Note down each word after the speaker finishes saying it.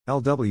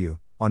LW,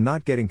 on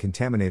not getting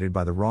contaminated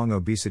by the wrong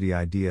obesity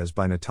ideas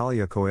by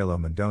Natália Coelho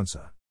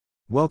Mendonça.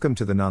 Welcome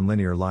to the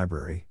Nonlinear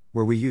Library,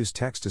 where we use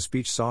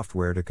text-to-speech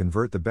software to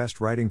convert the best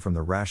writing from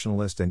the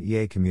rationalist and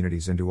EA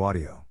communities into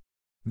audio.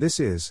 This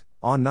is,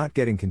 On Not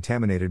Getting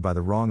Contaminated by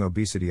the Wrong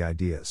Obesity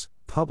Ideas,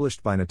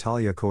 published by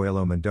Natália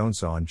Coelho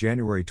Mendonça on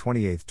January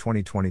 28,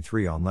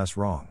 2023 on Less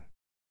Wrong.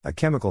 A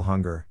Chemical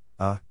Hunger,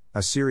 a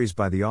series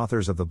by the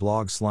authors of the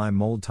blog Slime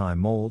Mold Time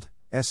Mold,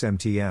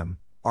 SMTM,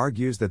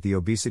 argues that the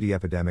obesity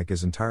epidemic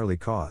is entirely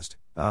caused,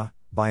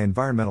 by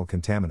environmental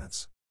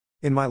contaminants.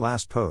 In my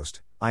last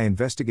post, I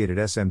investigated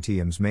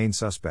SMTM's main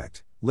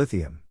suspect,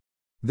 lithium.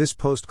 This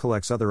post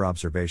collects other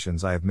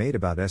observations I have made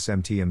about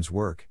SMTM's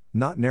work,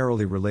 not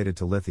narrowly related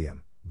to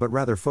lithium, but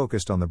rather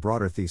focused on the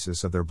broader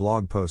thesis of their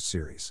blog post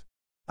series.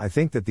 I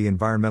think that the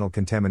environmental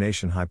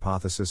contamination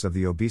hypothesis of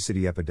the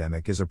obesity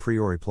epidemic is a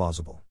priori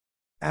plausible.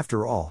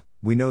 After all,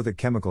 we know that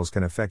chemicals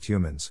can affect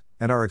humans,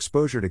 and our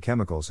exposure to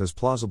chemicals has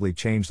plausibly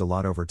changed a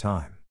lot over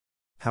time.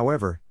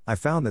 However, I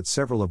found that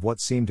several of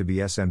what seemed to be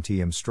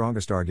SMTM's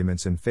strongest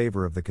arguments in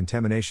favor of the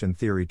contamination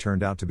theory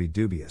turned out to be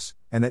dubious,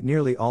 and that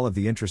nearly all of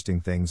the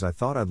interesting things I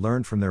thought I'd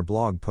learned from their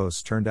blog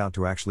posts turned out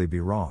to actually be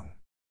wrong.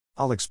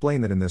 I'll explain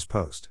that in this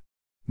post.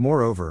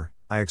 Moreover,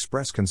 I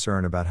express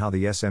concern about how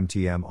the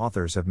SMTM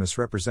authors have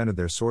misrepresented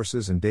their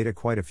sources and data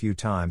quite a few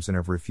times and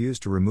have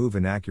refused to remove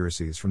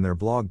inaccuracies from their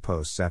blog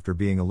posts after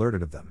being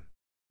alerted of them.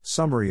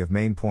 Summary of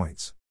main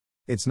points.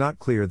 It's not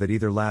clear that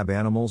either lab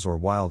animals or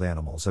wild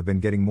animals have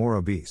been getting more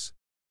obese.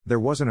 There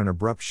wasn't an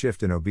abrupt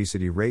shift in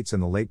obesity rates in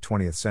the late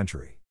 20th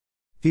century.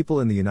 People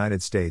in the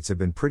United States have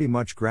been pretty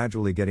much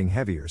gradually getting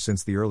heavier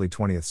since the early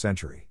 20th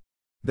century.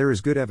 There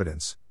is good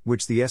evidence,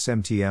 which the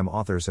SMTM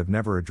authors have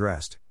never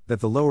addressed,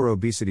 that the lower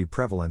obesity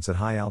prevalence at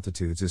high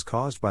altitudes is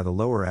caused by the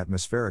lower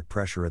atmospheric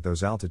pressure at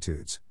those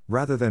altitudes,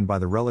 rather than by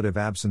the relative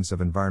absence of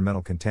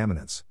environmental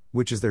contaminants,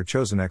 which is their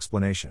chosen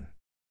explanation.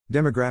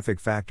 Demographic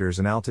factors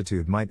and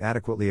altitude might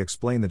adequately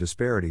explain the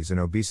disparities in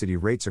obesity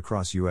rates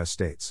across U.S.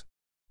 states.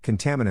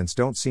 Contaminants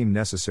don't seem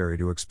necessary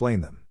to explain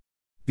them.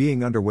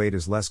 Being underweight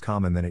is less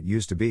common than it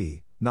used to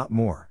be, not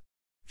more.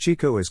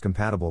 Chico is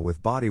compatible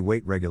with body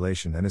weight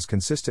regulation and is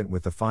consistent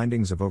with the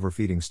findings of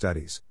overfeeding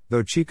studies,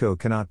 though Chico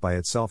cannot by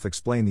itself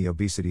explain the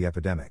obesity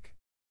epidemic.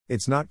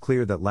 It's not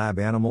clear that lab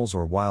animals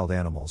or wild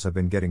animals have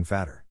been getting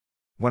fatter.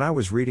 When I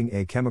was reading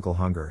A Chemical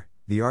Hunger,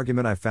 the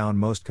argument I found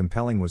most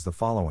compelling was the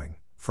following.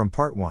 From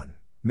Part 1,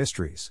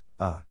 Mysteries,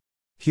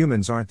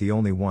 Humans aren't the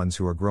only ones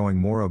who are growing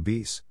more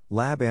obese,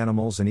 lab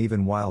animals and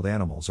even wild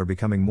animals are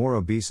becoming more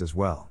obese as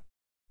well.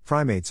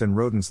 Primates and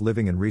rodents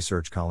living in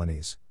research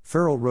colonies,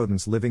 feral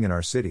rodents living in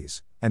our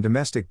cities, and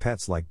domestic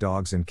pets like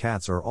dogs and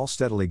cats are all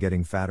steadily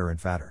getting fatter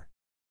and fatter.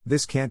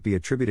 This can't be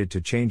attributed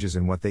to changes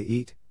in what they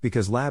eat,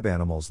 because lab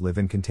animals live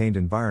in contained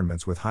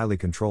environments with highly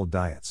controlled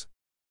diets.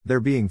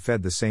 They're being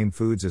fed the same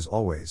foods as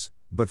always,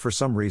 but for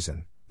some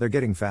reason, they're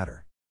getting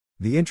fatter.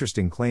 The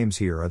interesting claims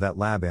here are that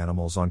lab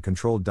animals on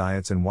controlled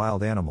diets and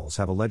wild animals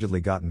have allegedly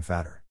gotten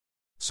fatter.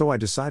 So I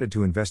decided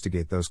to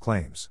investigate those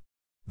claims.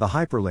 The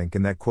hyperlink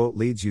in that quote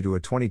leads you to a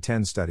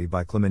 2010 study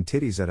by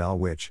Clementidis et al.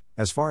 Which,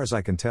 as far as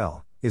I can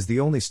tell, is the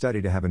only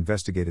study to have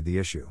investigated the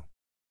issue.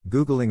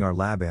 Googling "are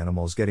lab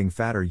animals getting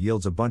fatter"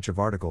 yields a bunch of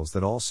articles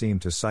that all seem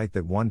to cite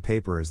that one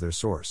paper as their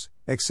source,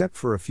 except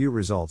for a few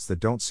results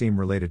that don't seem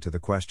related to the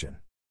question.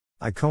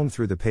 I combed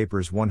through the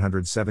paper's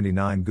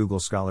 179 Google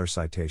Scholar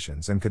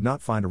citations and could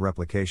not find a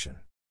replication.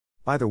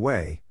 By the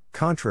way,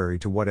 contrary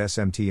to what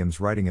SMTM's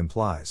writing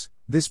implies,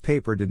 this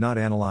paper did not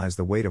analyze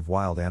the weight of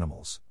wild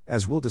animals,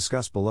 as we'll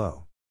discuss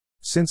below.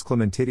 Since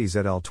Clementidis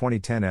et al.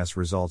 2010's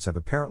results have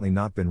apparently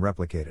not been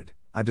replicated,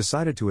 I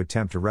decided to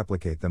attempt to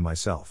replicate them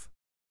myself.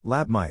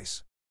 Lab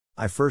mice.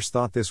 I first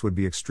thought this would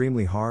be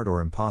extremely hard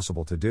or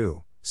impossible to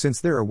do, since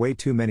there are way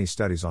too many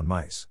studies on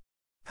mice.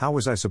 How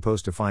was I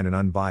supposed to find an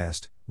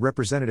unbiased,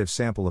 representative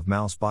sample of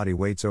mouse body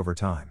weights over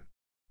time?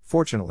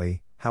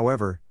 Fortunately,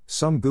 however,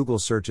 some Google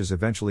searches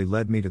eventually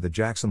led me to the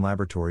Jackson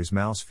Laboratories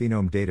Mouse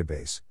Phenome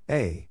Database,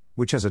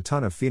 which has a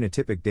ton of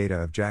phenotypic data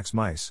of Jack's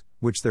mice,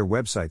 which their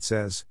website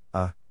says,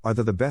 are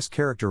the best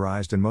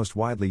characterized and most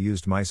widely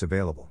used mice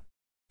available.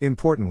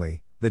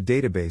 Importantly, the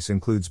database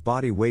includes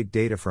body weight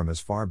data from as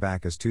far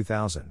back as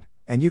 2000,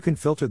 and you can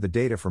filter the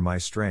data for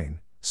mice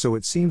strain, so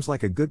it seems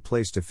like a good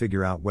place to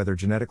figure out whether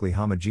genetically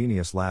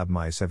homogeneous lab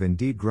mice have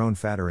indeed grown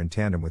fatter in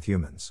tandem with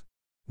humans.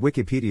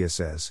 Wikipedia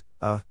says,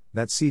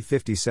 that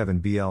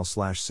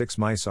C57BL/6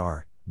 mice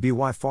are,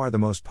 by far the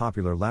most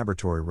popular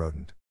laboratory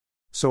rodent.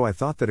 So I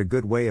thought that a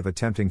good way of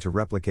attempting to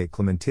replicate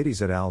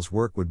Clementidis et al.'s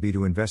work would be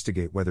to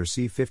investigate whether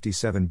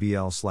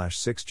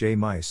C57BL/6J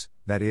mice,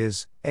 that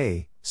is,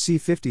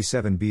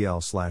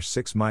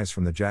 C57BL/6 mice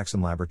from the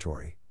Jackson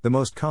Laboratory, the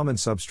most common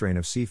substrain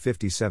of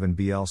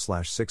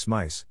C57BL/6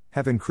 mice,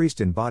 have increased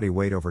in body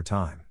weight over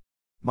time.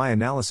 My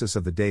analysis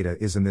of the data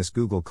is in this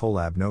Google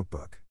Colab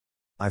notebook.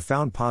 I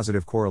found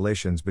positive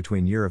correlations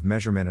between year of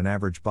measurement and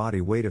average body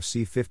weight of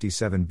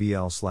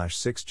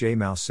C57BL/6J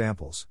mouse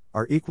samples,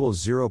 R equals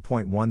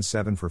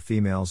 0.17 for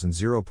females and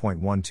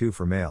 0.12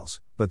 for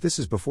males, but this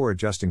is before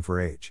adjusting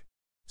for age.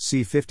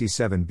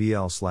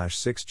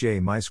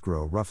 C57BL/6J mice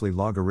grow roughly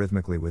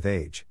logarithmically with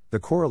age. The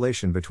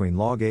correlation between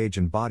log age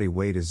and body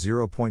weight is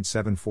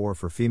 0.74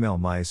 for female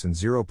mice and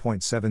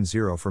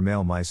 0.70 for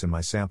male mice in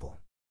my sample.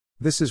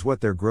 This is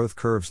what their growth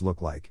curves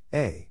look like,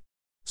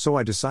 So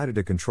I decided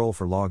to control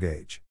for log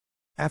age.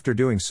 After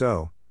doing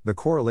so, the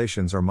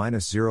correlations are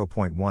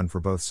 -0.1 for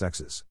both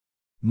sexes.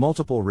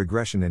 Multiple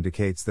regression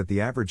indicates that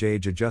the average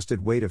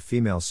age-adjusted weight of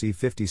female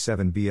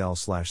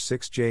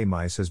C57BL/6J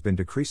mice has been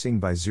decreasing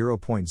by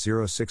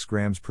 0.06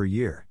 grams per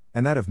year,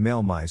 and that of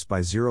male mice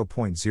by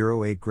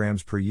 0.08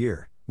 grams per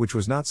year, which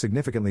was not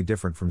significantly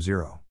different from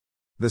zero.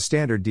 The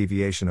standard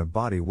deviation of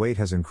body weight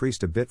has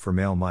increased a bit for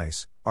male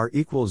mice, R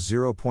equals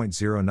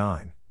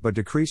 0.09, but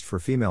decreased for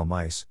female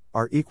mice,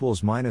 R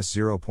equals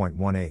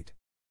 -0.18.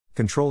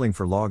 Controlling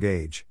for log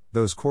age,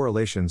 those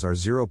correlations are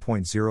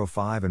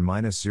 0.05 and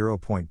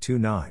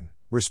 -0.29,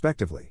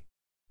 respectively.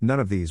 None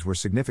of these were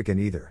significant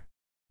either.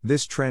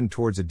 This trend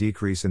towards a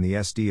decrease in the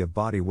SD of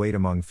body weight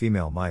among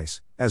female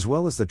mice, as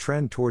well as the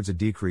trend towards a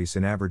decrease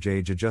in average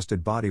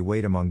age-adjusted body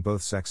weight among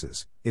both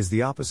sexes, is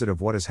the opposite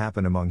of what has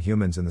happened among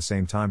humans in the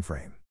same time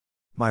frame.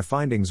 My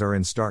findings are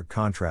in stark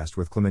contrast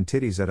with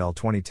Clementidis et al.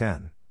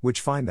 2010,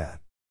 which find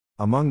that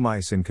among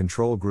mice in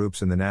control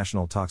groups in the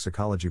National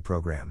Toxicology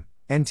Program,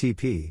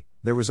 NTP,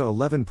 there was a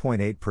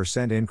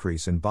 11.8%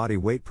 increase in body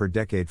weight per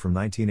decade from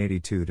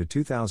 1982 to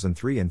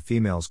 2003 in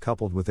females,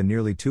 coupled with a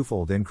nearly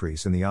twofold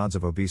increase in the odds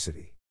of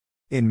obesity.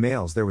 In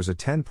males there was a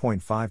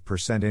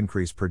 10.5%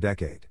 increase per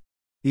decade.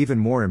 Even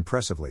more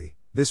impressively,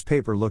 this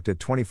paper looked at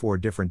 24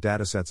 different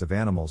datasets of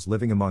animals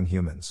living among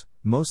humans,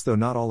 most though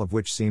not all of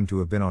which seemed to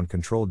have been on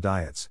controlled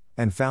diets,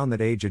 and found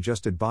that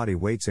age-adjusted body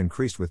weights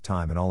increased with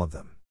time in all of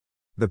them.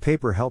 The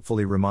paper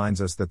helpfully reminds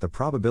us that the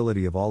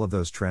probability of all of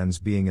those trends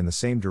being in the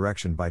same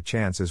direction by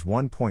chance is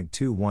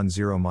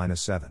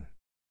 1.210-7.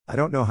 I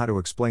don't know how to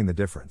explain the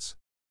difference.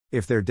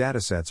 If their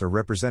datasets are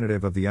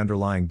representative of the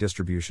underlying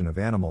distribution of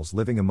animals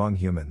living among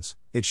humans,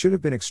 it should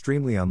have been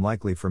extremely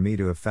unlikely for me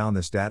to have found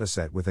this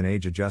dataset with an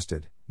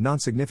age-adjusted,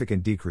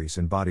 non-significant decrease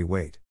in body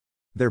weight.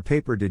 Their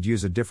paper did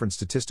use a different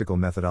statistical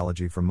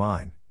methodology from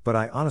mine, but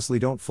I honestly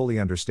don't fully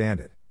understand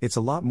it. It's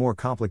a lot more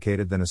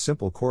complicated than a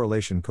simple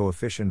correlation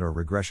coefficient or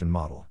regression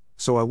model,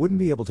 so I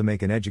wouldn't be able to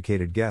make an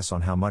educated guess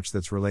on how much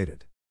that's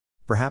related.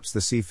 Perhaps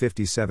the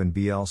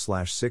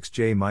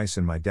C57BL/6J mice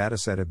in my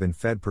dataset have been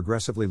fed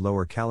progressively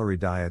lower calorie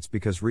diets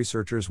because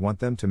researchers want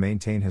them to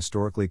maintain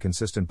historically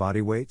consistent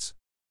body weights?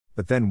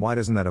 But then why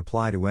doesn't that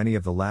apply to any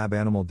of the lab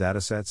animal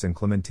datasets in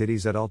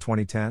Clementidis et al.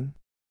 2010?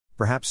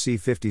 Perhaps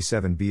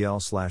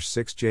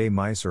C57BL/6J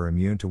mice are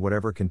immune to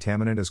whatever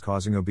contaminant is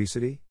causing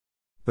obesity?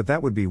 But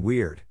that would be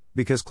weird,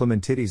 because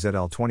Clementidis et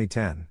al.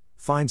 2010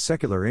 find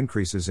secular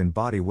increases in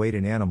body weight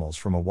in animals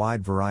from a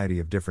wide variety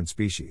of different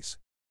species.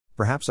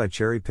 Perhaps I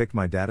cherry-picked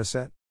my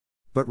dataset?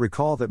 But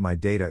recall that my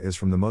data is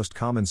from the most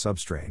common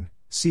substrain,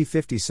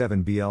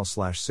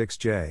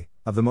 C57BL/6J,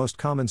 of the most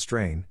common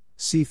strain,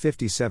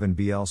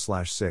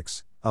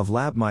 C57BL/6, of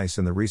lab mice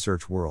in the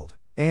research world,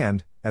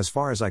 and, as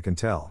far as I can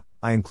tell,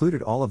 I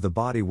included all of the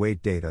body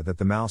weight data that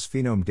the mouse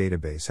phenome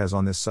database has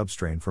on this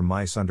substrain from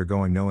mice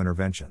undergoing no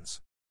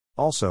interventions.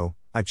 Also,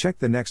 I checked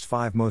the next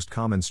 5 most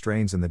common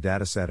strains in the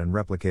dataset and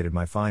replicated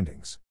my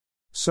findings.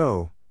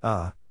 So,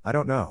 I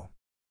don't know.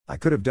 I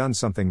could have done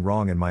something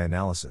wrong in my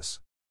analysis.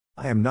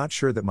 I am not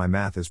sure that my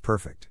math is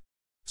perfect.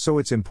 So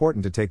it's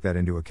important to take that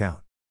into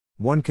account.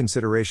 One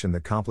consideration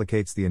that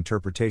complicates the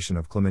interpretation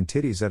of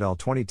Clementidis et al.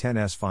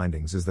 2010's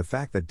findings is the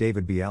fact that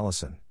David B.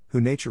 Allison,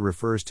 who Nature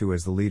refers to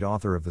as the lead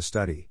author of the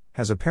study,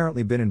 has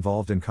apparently been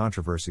involved in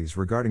controversies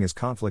regarding his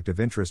conflict of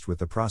interest with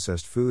the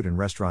processed food and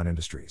restaurant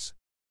industries.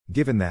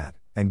 Given that,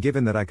 and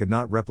given that I could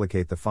not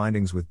replicate the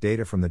findings with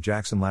data from the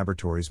Jackson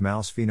Laboratories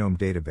mouse phenome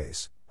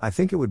database, I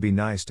think it would be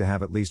nice to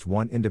have at least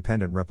one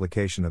independent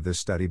replication of this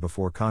study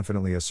before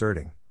confidently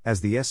asserting,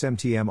 as the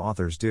SMTM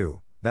authors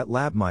do, that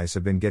lab mice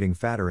have been getting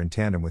fatter in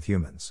tandem with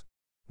humans.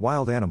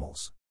 Wild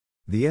animals.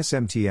 The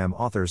SMTM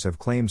authors have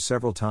claimed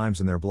several times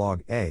in their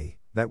blog,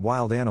 that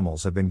wild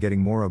animals have been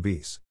getting more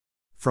obese.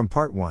 From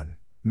Part 1,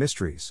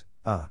 Mysteries,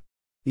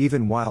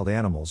 even wild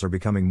animals are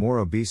becoming more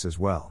obese as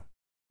well.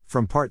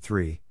 From Part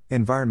 3,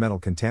 Environmental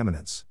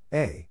Contaminants,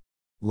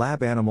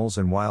 lab animals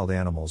and wild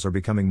animals are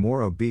becoming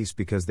more obese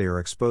because they are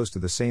exposed to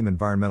the same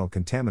environmental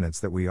contaminants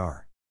that we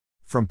are.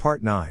 From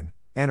Part 9,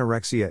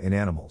 Anorexia in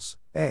Animals,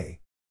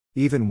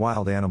 even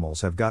wild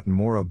animals have gotten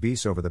more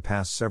obese over the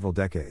past several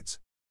decades.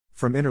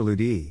 From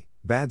Interlude E,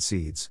 Bad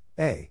Seeds,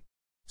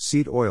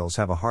 seed oils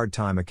have a hard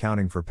time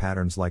accounting for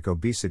patterns like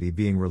obesity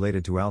being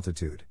related to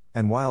altitude,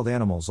 and wild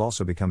animals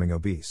also becoming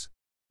obese.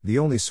 The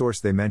only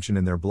source they mention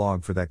in their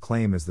blog for that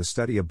claim is the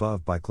study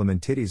above by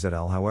Clementidis et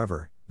al.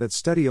 However, that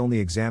study only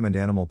examined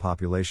animal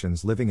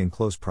populations living in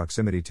close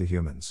proximity to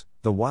humans.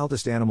 The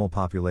wildest animal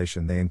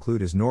population they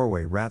include is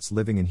Norway rats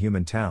living in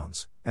human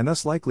towns, and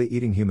thus likely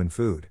eating human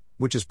food,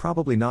 which is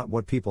probably not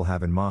what people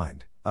have in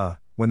mind,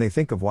 when they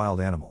think of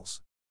wild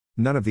animals.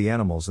 None of the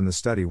animals in the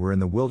study were in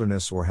the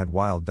wilderness or had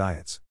wild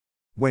diets.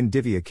 When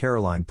Divya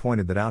Caroline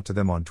pointed that out to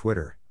them on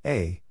Twitter,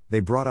 they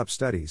brought up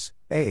studies,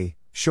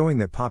 showing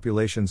that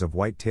populations of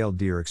white-tailed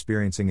deer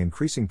experiencing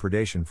increasing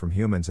predation from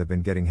humans have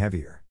been getting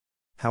heavier.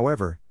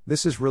 However,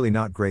 this is really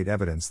not great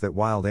evidence that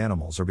wild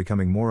animals are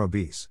becoming more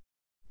obese.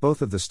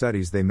 Both of the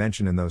studies they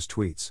mention in those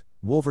tweets,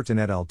 Wolverton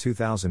et al.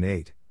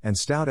 2008, and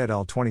Stout et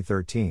al.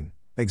 2013,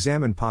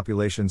 examined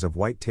populations of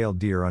white-tailed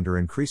deer under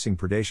increasing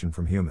predation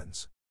from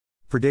humans.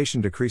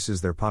 Predation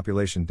decreases their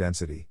population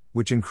density,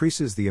 which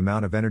increases the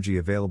amount of energy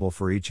available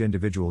for each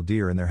individual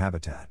deer in their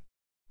habitat.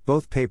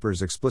 Both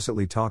papers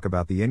explicitly talk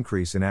about the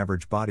increase in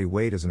average body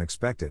weight as an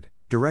expected,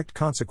 direct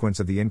consequence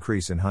of the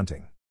increase in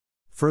hunting.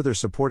 Further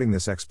supporting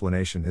this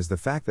explanation is the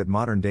fact that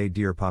modern-day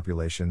deer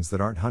populations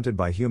that aren't hunted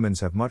by humans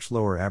have much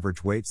lower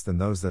average weights than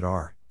those that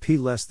are, p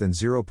less than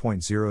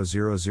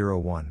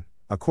 0.0001,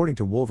 according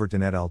to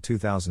Wolverton et al.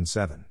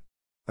 2007.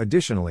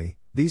 Additionally,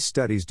 these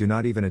studies do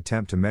not even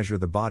attempt to measure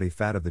the body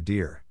fat of the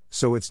deer,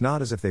 so it's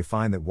not as if they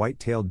find that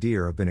white-tailed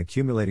deer have been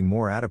accumulating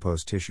more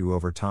adipose tissue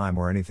over time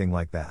or anything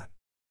like that.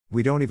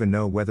 We don't even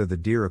know whether the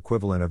deer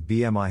equivalent of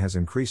BMI has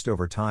increased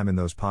over time in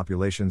those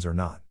populations or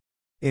not.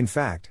 In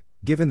fact,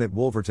 given that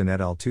Wolverton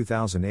et al.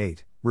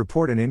 2008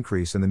 report an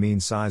increase in the mean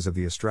size of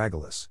the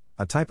astragalus,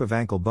 a type of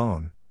ankle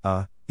bone,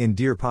 in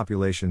deer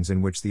populations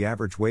in which the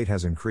average weight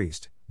has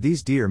increased,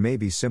 these deer may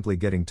be simply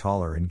getting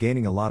taller and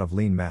gaining a lot of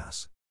lean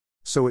mass.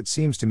 So it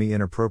seems to me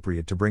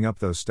inappropriate to bring up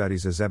those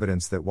studies as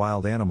evidence that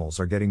wild animals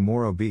are getting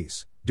more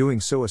obese.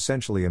 Doing so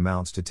essentially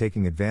amounts to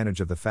taking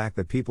advantage of the fact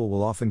that people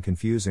will often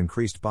confuse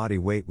increased body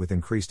weight with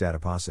increased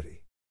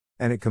adiposity.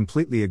 And it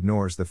completely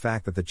ignores the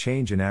fact that the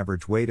change in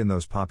average weight in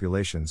those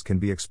populations can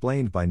be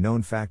explained by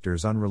known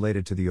factors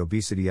unrelated to the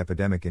obesity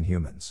epidemic in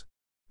humans.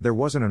 There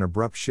wasn't an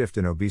abrupt shift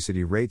in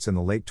obesity rates in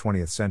the late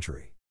 20th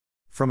century.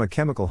 From a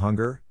Chemical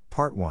Hunger,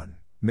 Part 1,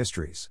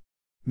 Mysteries.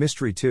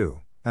 Mystery 2,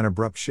 an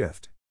abrupt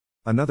shift.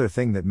 Another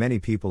thing that many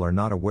people are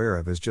not aware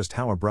of is just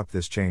how abrupt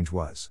this change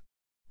was.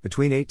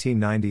 Between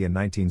 1890 and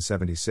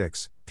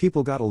 1976,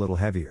 people got a little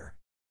heavier.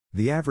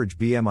 The average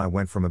BMI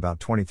went from about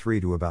 23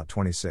 to about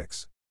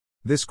 26.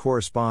 This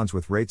corresponds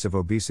with rates of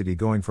obesity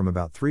going from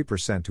about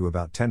 3% to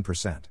about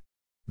 10%.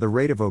 The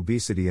rate of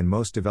obesity in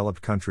most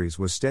developed countries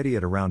was steady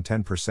at around 10%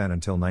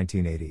 until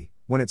 1980,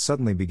 when it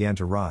suddenly began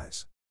to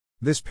rise.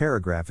 This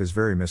paragraph is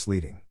very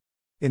misleading.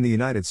 In the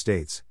United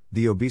States,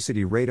 the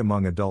obesity rate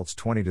among adults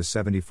 20 to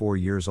 74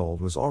 years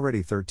old was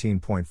already 13.4%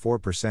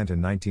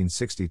 in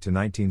 1960 to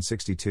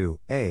 1962,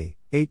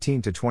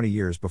 18 to 20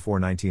 years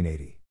before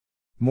 1980.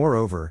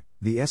 Moreover,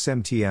 the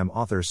SMTM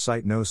authors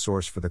cite no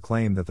source for the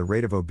claim that the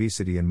rate of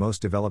obesity in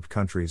most developed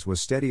countries was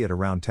steady at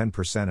around 10%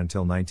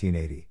 until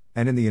 1980,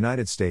 and in the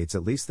United States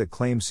at least that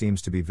claim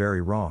seems to be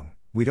very wrong.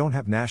 We don't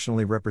have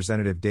nationally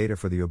representative data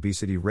for the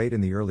obesity rate in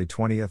the early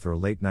 20th or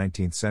late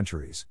 19th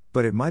centuries,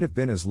 but it might have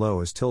been as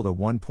low as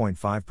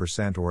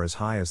 1.5% or as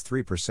high as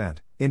 3%,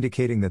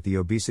 indicating that the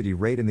obesity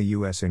rate in the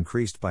US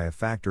increased by a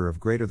factor of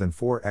greater than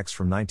 4x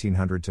from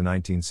 1900 to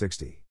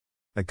 1960.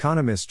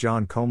 Economists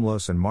John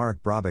Komlos and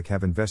Marek Brabec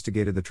have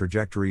investigated the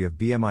trajectory of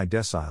BMI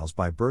deciles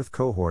by birth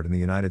cohort in the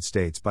United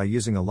States by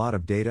using a lot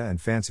of data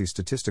and fancy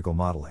statistical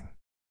modeling.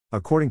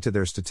 According to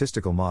their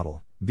statistical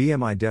model,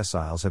 BMI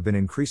deciles have been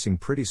increasing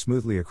pretty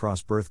smoothly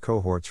across birth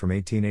cohorts from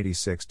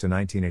 1886 to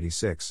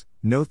 1986.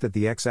 Note that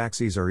the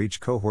x-axes are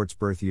each cohort's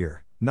birth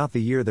year, not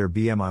the year their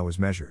BMI was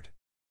measured.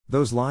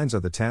 Those lines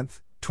are the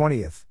 10th,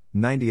 20th,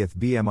 90th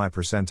BMI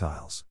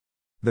percentiles.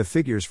 The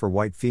figures for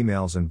white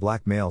females and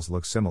black males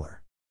look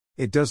similar.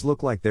 It does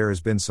look like there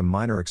has been some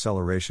minor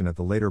acceleration at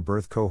the later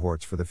birth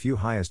cohorts for the few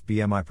highest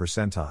BMI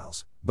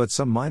percentiles, but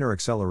some minor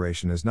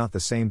acceleration is not the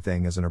same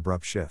thing as an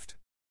abrupt shift.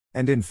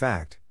 And in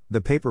fact,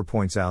 the paper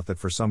points out that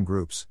for some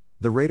groups,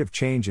 the rate of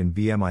change in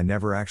BMI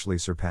never actually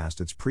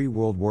surpassed its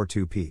pre-World War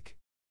II peak.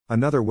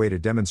 Another way to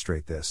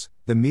demonstrate this,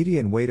 the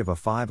median weight of a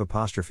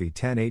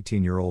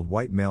 18-year-old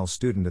white male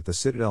student at the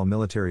Citadel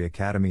Military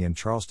Academy in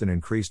Charleston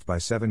increased by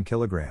 7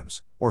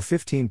 kilograms, or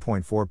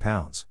 15.4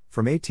 pounds,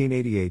 from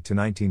 1888 to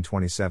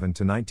 1927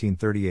 to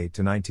 1938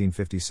 to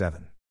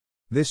 1957.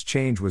 This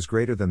change was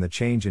greater than the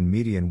change in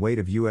median weight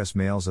of U.S.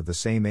 males of the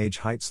same age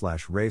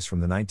height/race from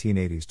the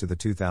 1980s to the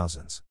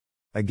 2000s.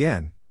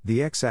 Again,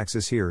 the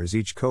x-axis here is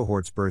each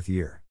cohort's birth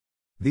year.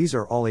 These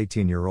are all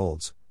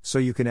 18-year-olds, so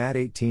you can add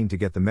 18 to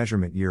get the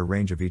measurement year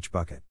range of each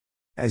bucket.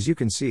 As you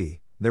can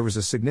see, there was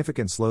a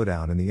significant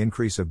slowdown in the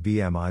increase of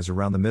BMIs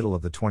around the middle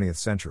of the 20th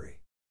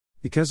century.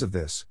 Because of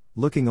this,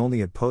 looking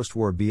only at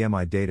post-war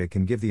BMI data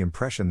can give the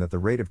impression that the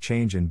rate of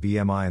change in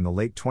BMI in the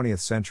late 20th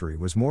century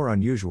was more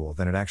unusual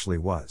than it actually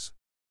was.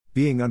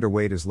 Being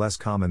underweight is less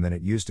common than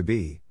it used to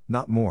be,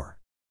 not more.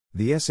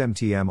 The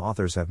SMTM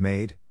authors have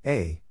made,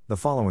 the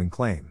following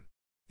claim.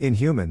 In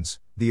humans,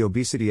 the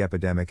obesity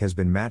epidemic has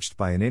been matched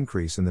by an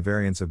increase in the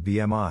variance of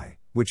BMI,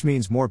 which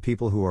means more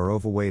people who are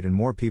overweight and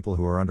more people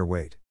who are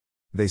underweight.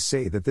 They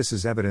say that this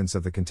is evidence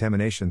of the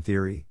contamination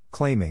theory,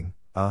 claiming,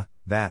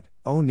 that,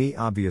 only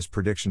obvious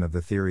prediction of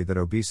the theory that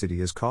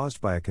obesity is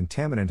caused by a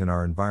contaminant in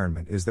our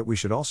environment is that we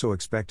should also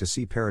expect to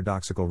see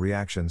paradoxical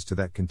reactions to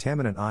that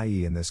contaminant,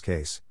 i.e. in this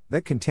case,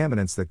 that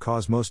contaminants that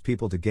cause most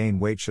people to gain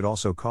weight should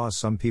also cause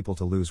some people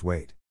to lose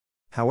weight.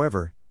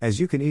 However, as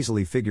you can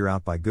easily figure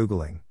out by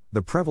Googling,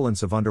 the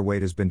prevalence of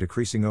underweight has been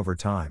decreasing over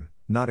time,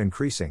 not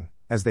increasing,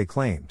 as they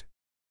claimed.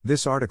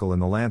 This article in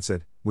The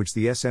Lancet, which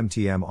the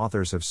SMTM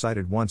authors have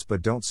cited once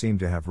but don't seem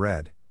to have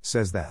read,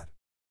 says that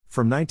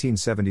from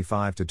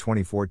 1975 to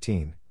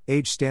 2014,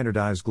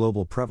 age-standardized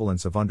global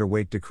prevalence of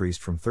underweight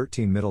decreased from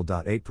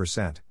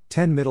 13.8%,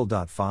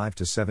 10.5%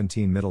 to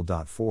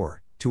 17.4%,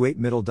 to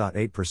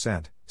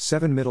 8.8%,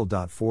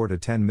 7.4% to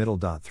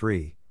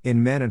 10.3%,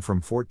 in men and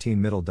from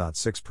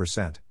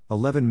 14.6%,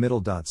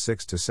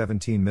 11.6% to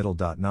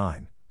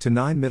 17.9%, to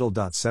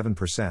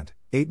 9.7%,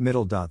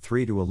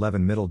 8.3% to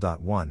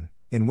 11.1%,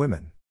 in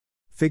women.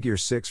 Figure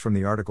 6 from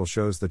the article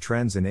shows the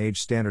trends in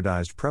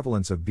age-standardized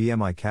prevalence of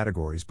BMI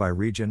categories by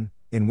region.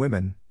 In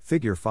women,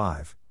 Figure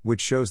 5, which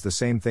shows the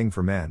same thing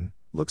for men,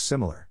 looks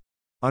similar.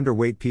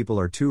 Underweight people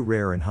are too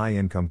rare in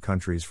high-income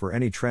countries for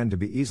any trend to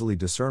be easily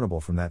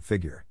discernible from that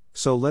figure,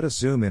 so let us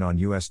zoom in on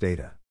U.S.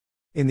 data.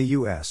 In the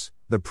U.S.,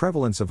 the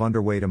prevalence of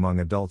underweight among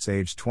adults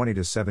aged 20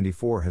 to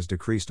 74 has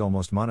decreased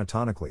almost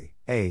monotonically,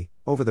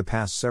 over the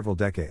past several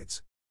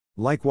decades.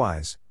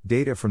 Likewise,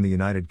 data from the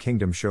United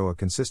Kingdom show a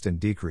consistent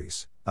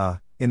decrease,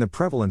 in the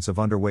prevalence of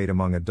underweight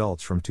among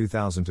adults from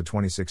 2000 to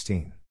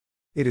 2016.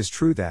 It is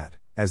true that,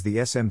 as the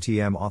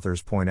SMTM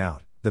authors point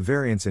out, the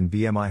variance in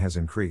BMI has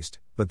increased,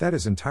 but that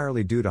is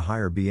entirely due to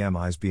higher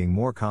BMIs being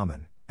more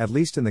common, at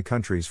least in the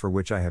countries for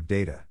which I have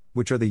data,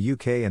 which are the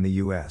UK and the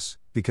US,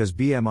 because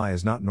BMI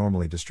is not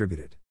normally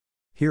distributed.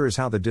 Here is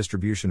how the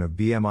distribution of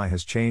BMI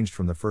has changed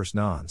from the first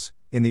nons,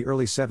 in the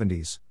early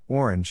 70s,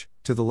 orange,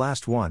 to the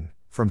last one,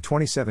 from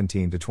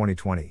 2017 to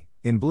 2020,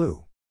 in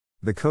blue.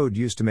 The code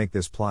used to make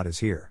this plot is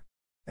here.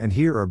 And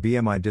here are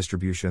BMI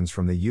distributions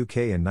from the UK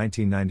in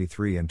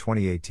 1993 and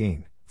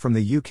 2018, from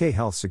the UK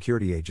Health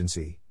Security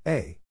Agency,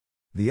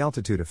 The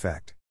altitude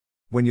effect.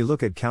 When you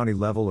look at county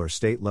level or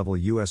state level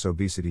US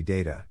obesity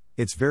data,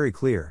 it's very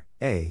clear,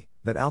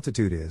 that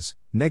altitude is,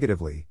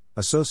 negatively,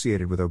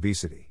 associated with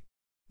obesity.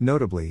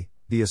 Notably,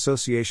 the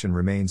association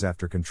remains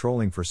after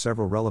controlling for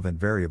several relevant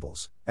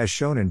variables, as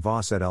shown in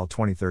Voss et al.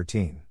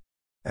 2013.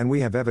 And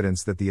we have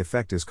evidence that the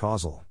effect is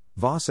causal.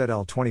 Voss et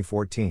al.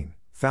 2014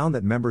 found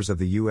that members of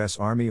the U.S.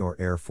 Army or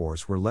Air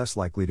Force were less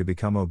likely to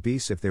become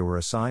obese if they were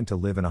assigned to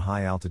live in a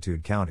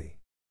high-altitude county.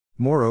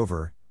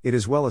 Moreover, it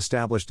is well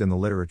established in the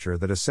literature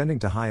that ascending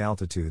to high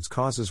altitudes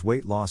causes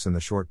weight loss in the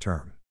short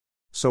term.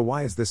 So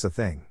why is this a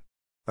thing?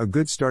 A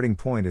good starting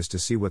point is to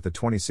see what the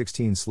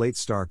 2016 Slate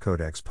Star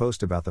Codex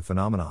post about the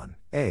phenomenon,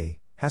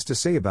 has to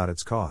say about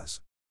its cause.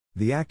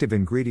 The active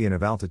ingredient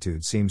of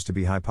altitude seems to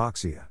be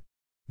hypoxia.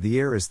 The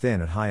air is thin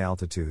at high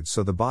altitude,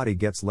 so the body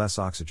gets less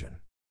oxygen.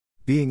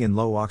 Being in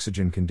low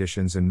oxygen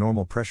conditions and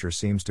normal pressure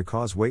seems to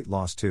cause weight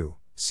loss too.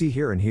 See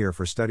here and here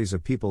for studies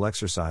of people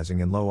exercising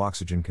in low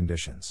oxygen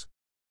conditions.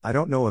 I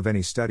don't know of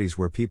any studies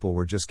where people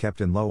were just kept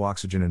in low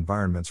oxygen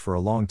environments for a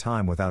long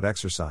time without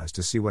exercise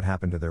to see what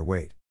happened to their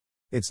weight.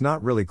 It's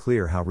not really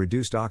clear how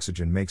reduced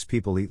oxygen makes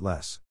people eat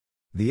less.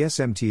 The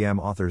SMTM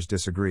authors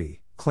disagree,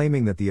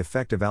 claiming that the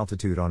effect of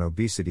altitude on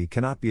obesity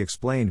cannot be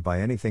explained by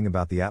anything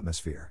about the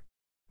atmosphere.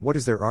 What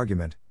is their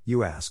argument,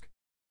 you ask?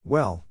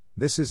 Well,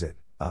 this is it.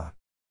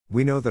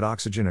 We know that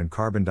oxygen and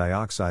carbon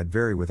dioxide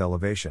vary with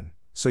elevation,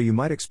 so you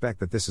might expect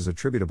that this is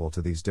attributable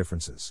to these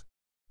differences.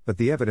 But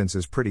the evidence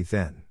is pretty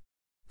thin.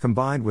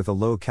 Combined with a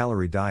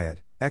low-calorie diet,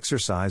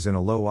 exercise in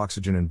a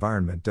low-oxygen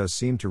environment does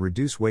seem to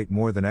reduce weight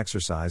more than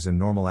exercise in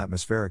normal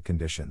atmospheric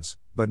conditions,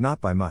 but not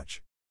by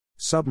much.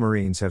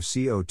 Submarines have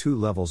CO2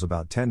 levels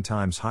about 10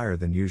 times higher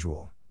than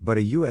usual, but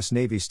a U.S.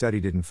 Navy study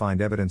didn't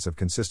find evidence of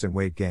consistent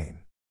weight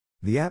gain.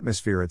 The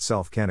atmosphere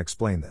itself can't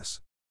explain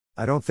this.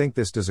 I don't think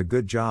this does a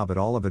good job at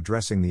all of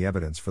addressing the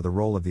evidence for the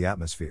role of the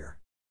atmosphere.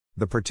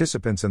 The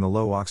participants in the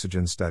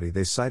low-oxygen study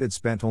they cited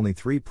spent only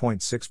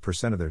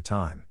 3.6% of their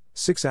time,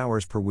 6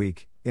 hours per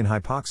week, in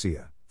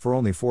hypoxia, for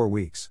only 4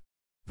 weeks.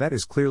 That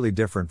is clearly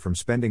different from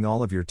spending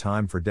all of your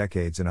time for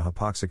decades in a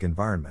hypoxic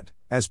environment,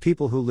 as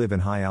people who live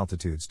in high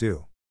altitudes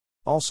do.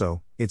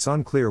 Also, it's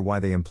unclear why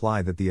they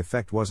imply that the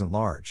effect wasn't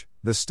large.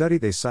 The study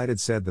they cited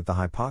said that the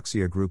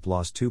hypoxia group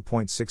lost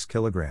 2.6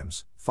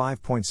 kilograms,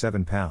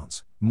 5.7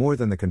 pounds, more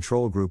than the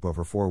control group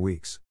over 4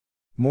 weeks.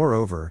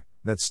 Moreover,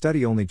 that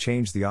study only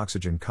changed the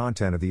oxygen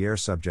content of the air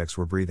subjects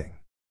were breathing.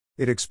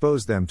 It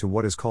exposed them to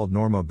what is called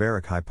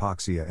normobaric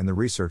hypoxia in the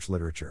research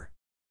literature.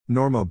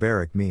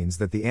 Normobaric means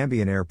that the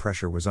ambient air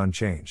pressure was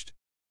unchanged.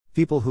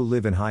 People who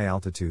live in high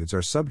altitudes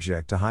are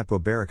subject to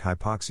hypobaric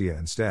hypoxia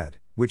instead,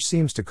 which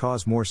seems to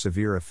cause more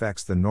severe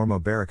effects than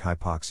normobaric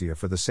hypoxia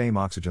for the same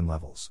oxygen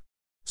levels.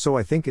 So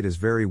I think it is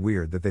very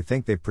weird that they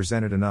think they've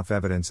presented enough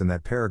evidence in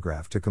that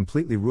paragraph to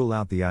completely rule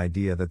out the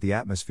idea that the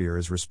atmosphere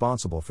is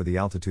responsible for the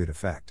altitude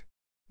effect.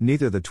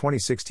 Neither the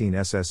 2016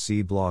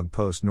 SSC blog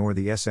post nor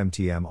the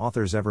SMTM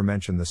authors ever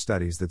mention the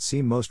studies that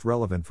seem most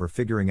relevant for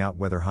figuring out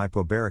whether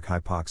hypobaric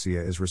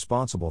hypoxia is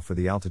responsible for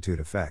the altitude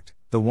effect,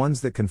 the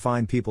ones that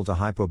confine people to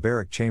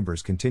hypobaric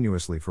chambers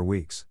continuously for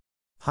weeks.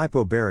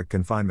 Hypobaric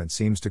confinement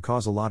seems to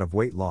cause a lot of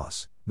weight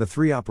loss, the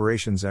 3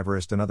 operations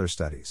Everest and other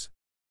studies.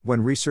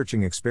 When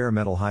researching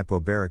experimental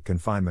hypobaric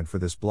confinement for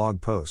this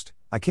blog post,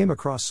 I came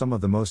across some of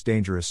the most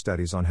dangerous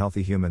studies on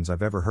healthy humans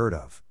I've ever heard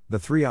of, the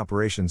 3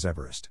 Operations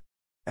Everest.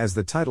 As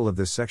the title of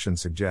this section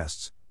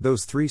suggests,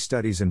 those 3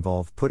 studies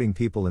involve putting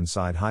people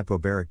inside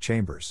hypobaric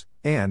chambers,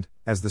 and,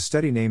 as the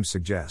study names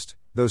suggest,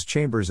 those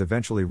chambers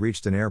eventually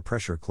reached an air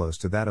pressure close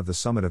to that of the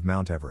summit of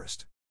Mount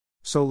Everest.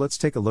 So let's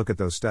take a look at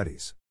those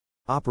studies.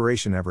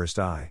 Operation Everest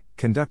I,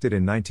 conducted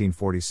in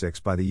 1946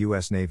 by the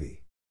U.S.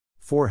 Navy.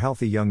 4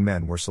 healthy young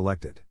men were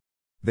selected.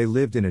 They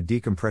lived in a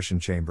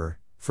decompression chamber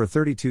for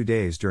 32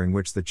 days, during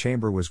which the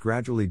chamber was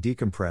gradually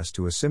decompressed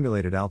to a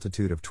simulated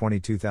altitude of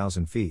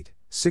 22,000 feet,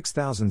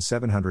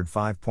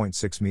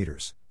 6,705.6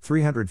 meters,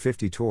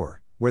 350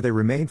 torr, where they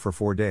remained for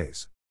 4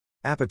 days.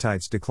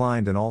 Appetites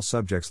declined and all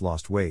subjects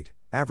lost weight,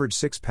 averaged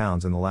 6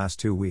 pounds in the last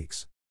 2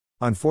 weeks.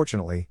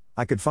 Unfortunately,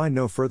 I could find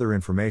no further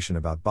information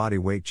about body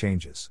weight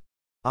changes.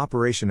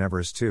 Operation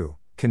Everest II,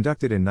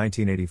 conducted in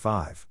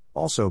 1985,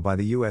 also by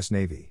the U.S.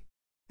 Navy.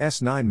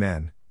 9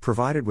 men,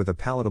 provided with a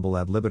palatable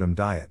ad libitum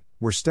diet,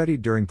 were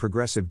studied during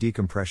progressive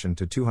decompression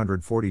to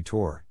 240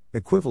 torr,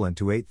 equivalent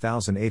to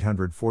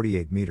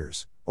 8,848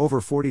 meters, over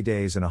 40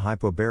 days in a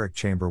hypobaric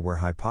chamber where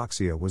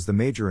hypoxia was the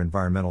major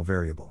environmental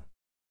variable.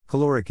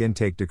 Caloric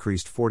intake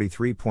decreased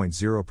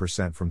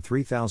 43.0% from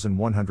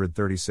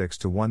 3,136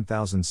 to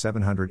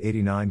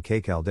 1,789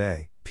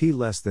 kcal/day, p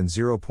less than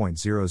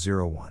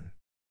 0.001.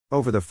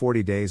 Over the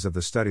 40 days of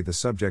the study, the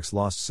subjects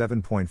lost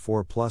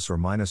 7.4 plus or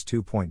minus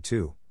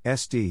 2.2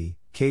 SD,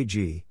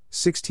 kg,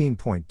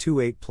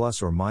 16.28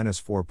 plus or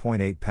minus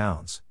 4.8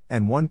 pounds,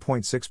 and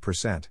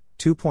 1.6%,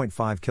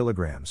 2.5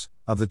 kilograms,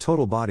 of the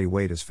total body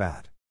weight as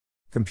fat.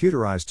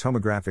 Computerized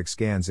tomographic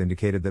scans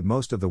indicated that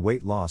most of the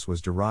weight loss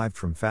was derived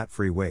from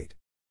fat-free weight.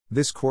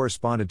 This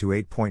corresponded to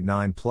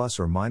 8.9 plus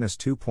or minus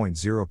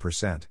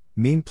 2.0%,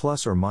 mean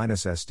plus or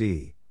minus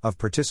SD, of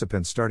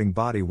participants' starting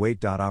body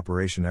weight.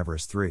 Operation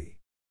Everest III.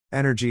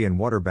 Energy and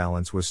water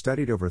balance was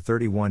studied over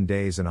 31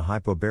 days in a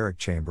hypobaric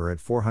chamber at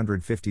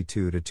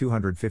 452 to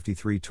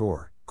 253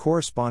 torr,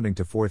 corresponding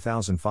to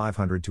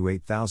 4,500 to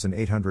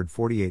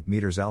 8,848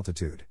 meters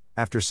altitude,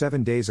 after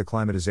 7 days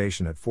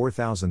acclimatization at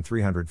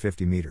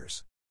 4,350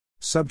 meters.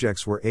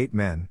 Subjects were 8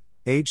 men,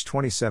 age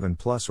 27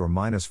 plus or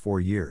minus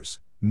 4 years,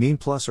 mean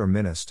plus or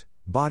minus,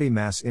 body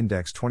mass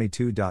index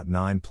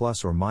 22.9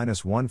 plus or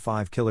minus 15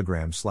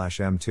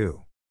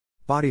 kg/m2.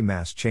 Body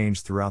mass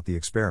changed throughout the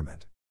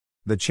experiment.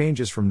 The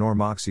changes from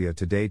normoxia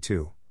to day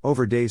 2,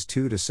 over days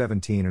 2 to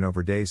 17 and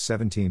over days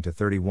 17 to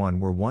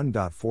 31 were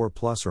 1.4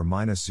 plus or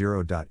minus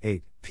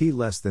 0.8, p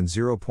less than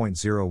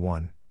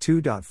 0.01,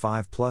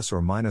 2.5 plus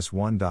or minus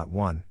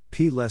 1.1,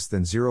 p less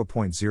than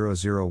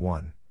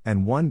 0.001,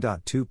 and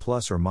 1.2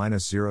 plus or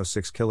minus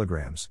 0.6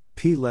 kilograms,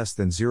 p less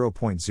than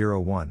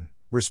 0.01,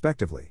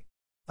 respectively.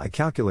 I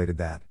calculated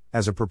that,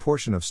 as a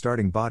proportion of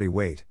starting body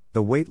weight,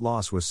 the weight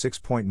loss was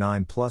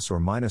 6.9 plus or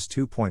minus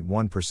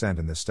 2.1%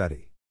 in this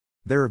study.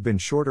 There have been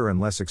shorter and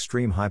less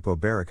extreme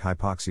hypobaric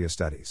hypoxia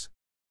studies.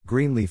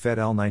 Greenleaf et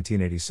al.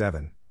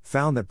 1987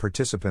 found that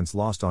participants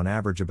lost on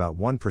average about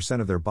 1%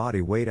 of their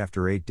body weight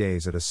after 8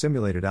 days at a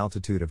simulated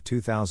altitude of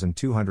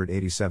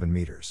 2,287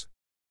 meters.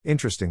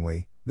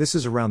 Interestingly, this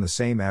is around the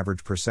same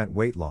average percent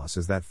weight loss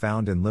as that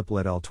found in Lippel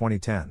et al.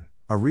 2010,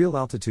 a real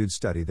altitude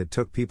study that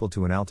took people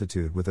to an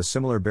altitude with a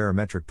similar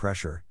barometric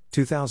pressure,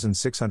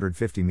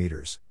 2,650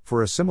 meters,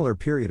 for a similar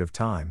period of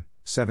time,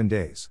 7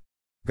 days.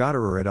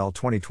 Gotterer et al.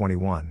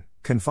 2021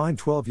 confined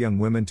 12 young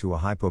women to a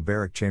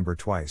hypobaric chamber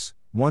twice,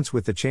 once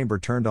with the chamber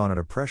turned on at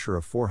a pressure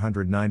of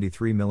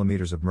 493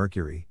 mm of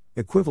mercury,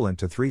 equivalent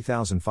to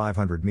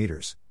 3,500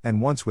 meters,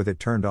 and once with it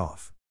turned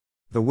off.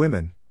 The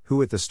women,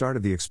 who at the start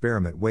of the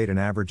experiment weighed an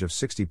average of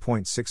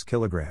 60.6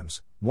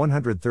 kilograms,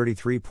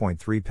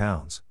 133.3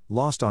 pounds,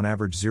 lost on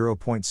average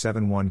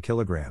 0.71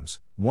 kilograms,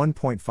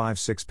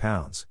 1.56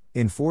 pounds,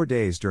 in 4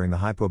 days during the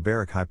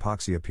hypobaric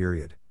hypoxia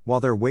period, while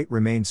their weight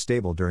remained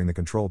stable during the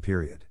control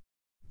period.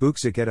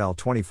 Buchzik et al.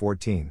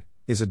 2014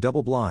 is a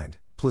double-blind,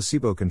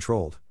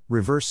 placebo-controlled,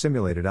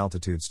 reverse-simulated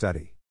altitude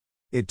study.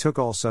 It took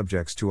all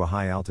subjects to a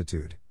high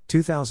altitude,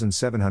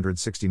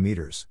 2,760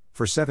 meters,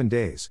 for 7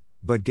 days,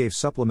 but gave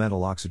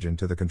supplemental oxygen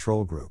to the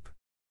control group.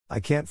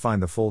 I can't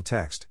find the full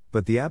text,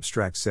 but the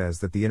abstract says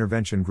that the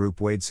intervention group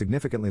weighed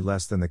significantly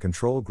less than the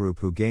control group,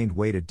 who gained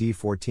weight at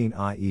D14,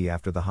 i.e.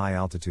 after the high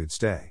altitude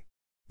stay.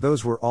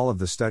 Those were all of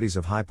the studies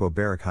of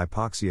hypobaric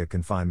hypoxia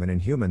confinement in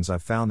humans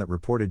I've found that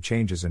reported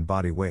changes in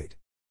body weight.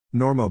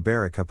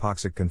 Normobaric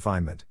hypoxic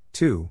confinement,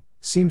 too,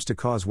 seems to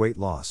cause weight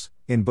loss,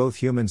 in both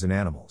humans and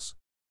animals.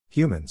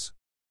 Humans.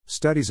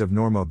 Studies of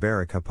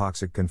normobaric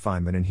hypoxic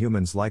confinement in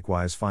humans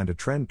likewise find a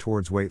trend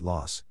towards weight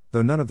loss,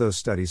 though none of those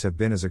studies have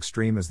been as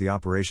extreme as the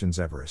Operations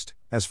Everest,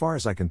 as far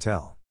as I can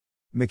tell.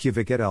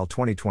 Mikjevic et al.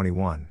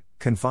 2021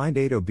 confined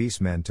 8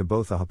 obese men to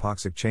both a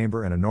hypoxic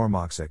chamber and a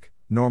normoxic,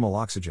 normal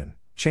oxygen,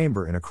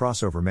 chamber in a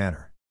crossover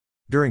manner.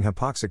 During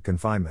hypoxic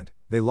confinement,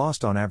 they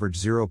lost on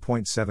average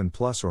 0.7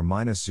 plus or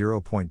minus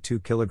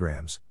 0.2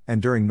 kilograms,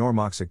 and during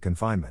normoxic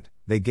confinement,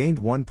 they gained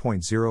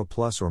 1.0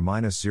 plus or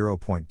minus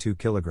 0.2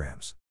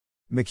 kilograms.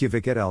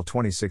 Mikjevic et al.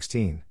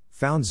 2016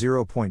 found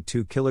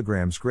 0.2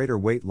 kilograms greater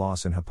weight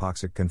loss in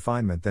hypoxic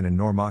confinement than in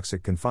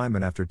normoxic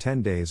confinement after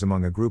 10 days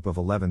among a group of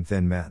 11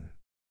 thin men.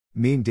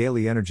 Mean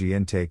daily energy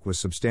intake was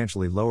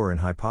substantially lower in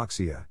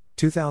hypoxia,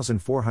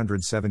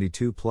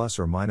 2,472 plus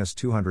or minus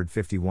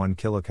 251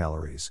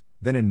 kilocalories,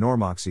 than in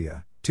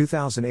normoxia,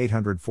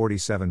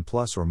 2,847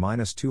 plus or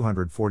minus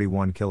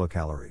 241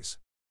 kilocalories.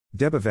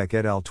 Debevec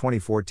et al.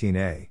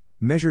 2014a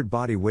measured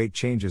body weight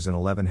changes in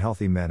 11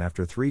 healthy men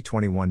after 3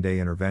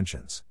 21-day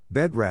interventions,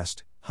 bed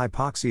rest,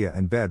 hypoxia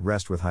and bed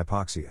rest with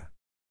hypoxia.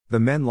 The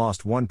men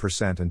lost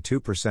 1% and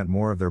 2%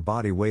 more of their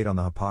body weight on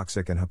the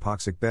hypoxic and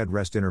hypoxic bed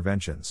rest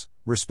interventions,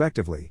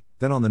 respectively,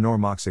 than on the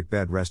normoxic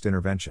bed rest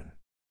intervention.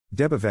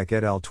 Debevec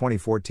et al.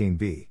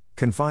 2014b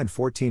confined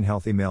 14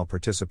 healthy male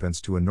participants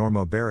to a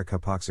normobaric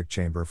hypoxic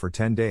chamber for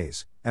 10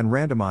 days, and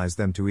randomized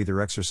them to either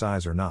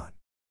exercise or not.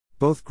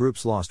 Both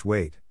groups lost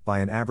weight, by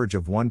an average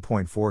of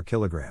 1.4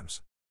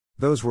 kilograms.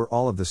 Those were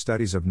all of the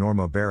studies of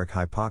normobaric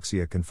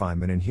hypoxia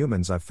confinement in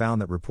humans I've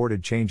found that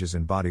reported changes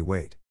in body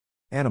weight.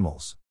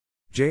 Animals.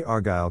 J.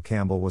 Argyle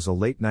Campbell was a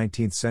late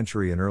 19th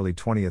century and early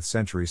 20th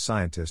century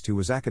scientist who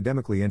was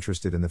academically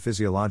interested in the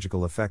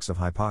physiological effects of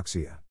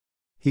hypoxia.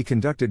 He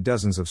conducted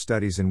dozens of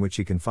studies in which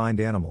he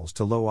confined animals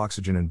to low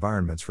oxygen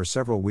environments for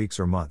several weeks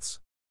or months.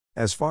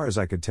 As far as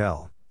I could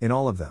tell, in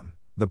all of them,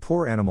 the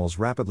poor animals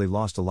rapidly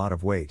lost a lot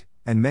of weight,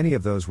 and many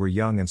of those were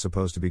young and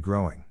supposed to be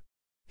growing.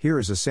 Here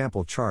is a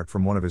sample chart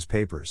from one of his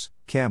papers,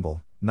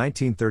 Campbell,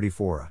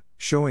 1934,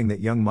 showing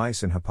that young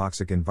mice in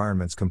hypoxic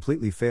environments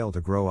completely fail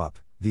to grow up.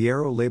 The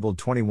arrow labeled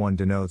 21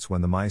 denotes when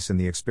the mice in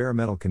the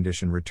experimental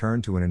condition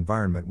return to an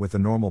environment with a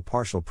normal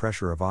partial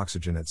pressure of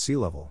oxygen at sea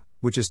level,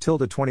 which is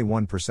tilde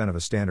 21% of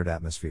a standard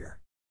atmosphere.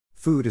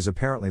 Food is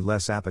apparently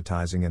less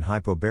appetizing in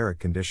hypobaric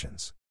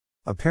conditions.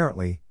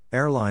 Apparently,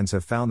 airlines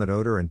have found that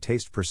odor and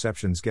taste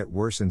perceptions get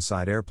worse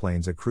inside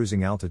airplanes at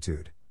cruising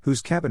altitude,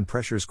 whose cabin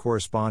pressures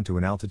correspond to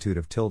an altitude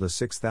of tilde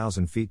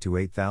 6,000 feet to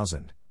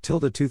 8,000,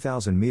 tilde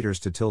 2,000 meters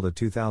to tilde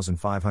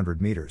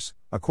 2,500 meters,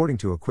 according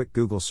to a quick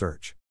Google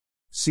search.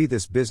 See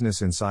this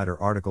Business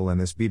Insider article and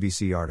this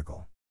BBC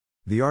article.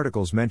 The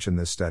articles mention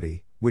this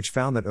study, which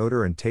found that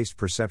odor and taste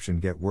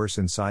perception get worse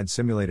inside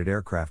simulated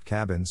aircraft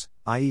cabins,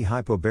 i.e.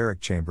 hypobaric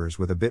chambers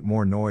with a bit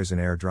more noise and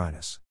air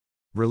dryness.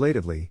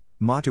 Relatedly,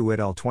 Matu et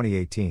al.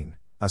 2018,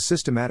 a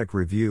systematic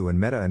review and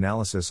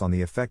meta-analysis on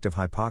the effect of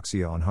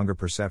hypoxia on hunger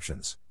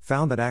perceptions,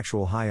 found that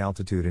actual high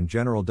altitude in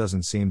general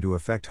doesn't seem to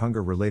affect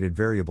hunger-related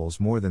variables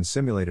more than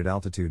simulated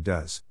altitude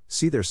does.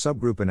 See their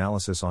subgroup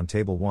analysis on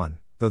Table 1,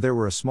 though there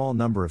were a small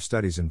number of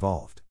studies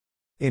involved.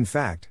 In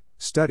fact,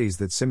 studies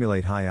that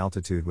simulate high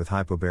altitude with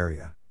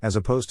hypobaria, as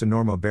opposed to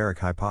normobaric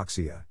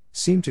hypoxia,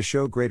 seem to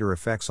show greater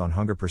effects on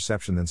hunger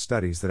perception than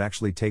studies that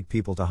actually take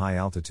people to high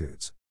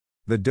altitudes.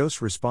 The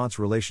dose-response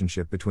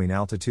relationship between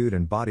altitude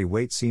and body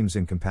weight seems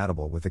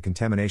incompatible with the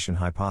contamination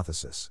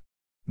hypothesis.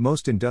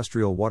 Most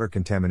industrial water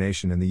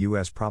contamination in the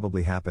US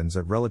probably happens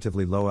at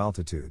relatively low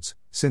altitudes,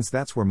 since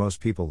that's where most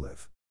people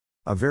live.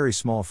 A very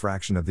small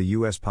fraction of the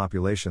US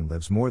population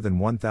lives more than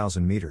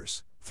 1,000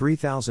 meters,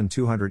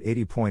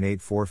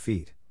 3,280.84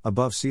 feet,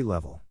 above sea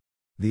level.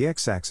 The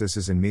x-axis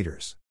is in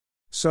meters.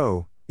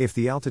 So, if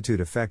the altitude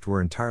effect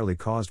were entirely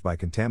caused by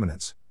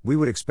contaminants, we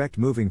would expect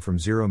moving from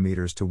 0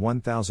 meters to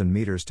 1,000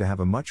 meters to have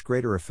a much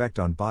greater effect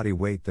on body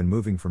weight than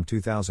moving from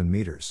 2,000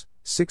 meters,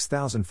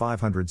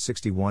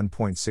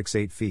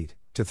 6,561.68 feet,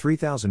 to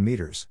 3,000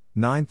 meters,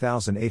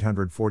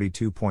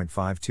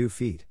 9,842.52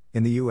 feet,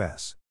 in the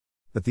US.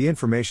 But the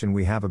information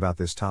we have about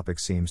this topic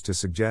seems to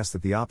suggest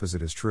that the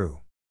opposite is true.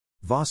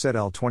 Voss et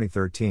al.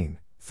 2013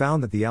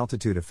 found that the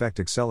altitude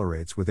effect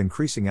accelerates with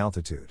increasing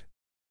altitude.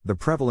 The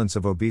prevalence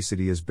of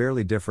obesity is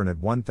barely different at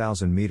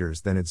 1,000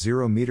 meters than at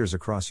 0 meters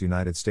across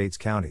United States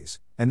counties,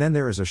 and then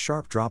there is a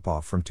sharp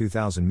drop-off from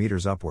 2,000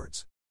 meters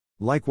upwards.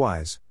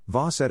 Likewise,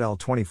 Voss et al.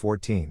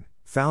 2014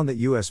 found that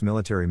U.S.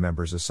 military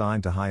members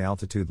assigned to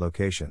high-altitude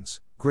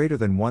locations, greater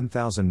than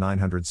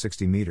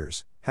 1,960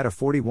 meters, had a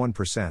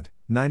 41%,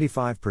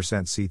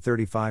 95% C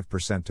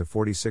 35% to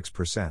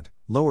 46%,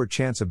 lower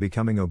chance of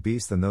becoming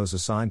obese than those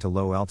assigned to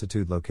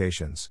low-altitude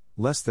locations,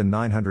 less than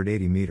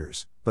 980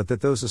 meters, but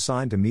that those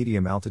assigned to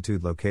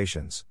medium-altitude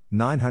locations,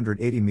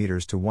 980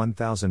 meters to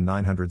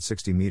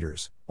 1,960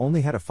 meters,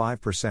 only had a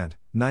 5%,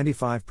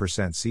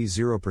 95% C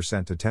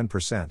 0% to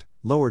 10%,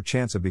 lower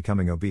chance of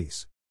becoming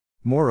obese.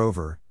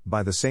 Moreover,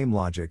 by the same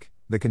logic,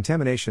 the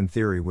contamination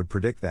theory would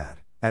predict that,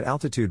 at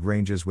altitude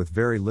ranges with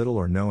very little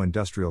or no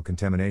industrial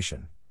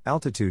contamination,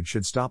 altitude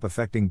should stop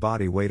affecting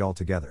body weight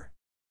altogether.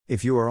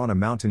 If you are on a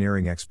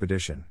mountaineering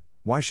expedition,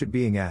 why should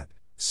being at,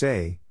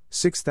 say,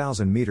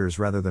 6,000 meters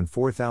rather than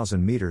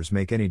 4,000 meters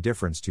make any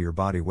difference to your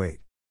body weight?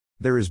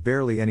 There is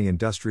barely any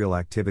industrial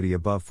activity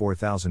above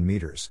 4,000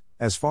 meters,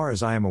 as far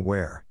as I am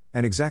aware,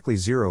 and exactly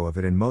zero of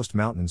it in most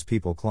mountains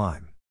people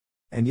climb.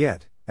 And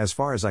yet, as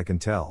far as I can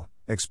tell,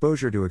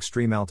 exposure to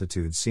extreme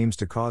altitudes seems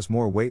to cause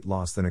more weight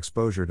loss than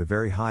exposure to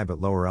very high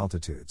but lower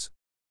altitudes.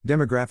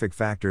 Demographic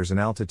factors and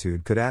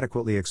altitude could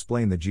adequately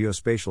explain the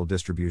geospatial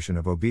distribution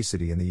of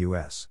obesity in the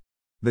U.S.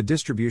 The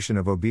distribution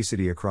of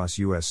obesity across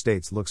U.S.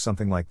 states looks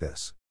something like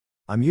this.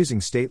 I'm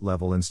using state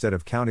level instead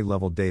of county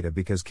level data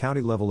because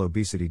county level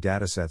obesity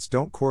datasets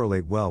don't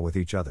correlate well with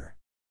each other.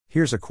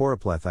 Here's a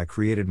choropleth I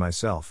created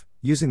myself,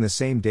 using the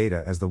same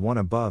data as the one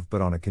above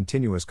but on a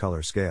continuous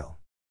color scale.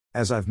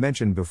 As I've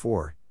mentioned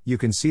before, you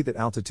can see that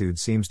altitude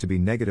seems to be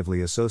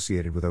negatively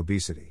associated with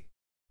obesity.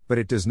 But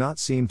it does not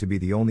seem to be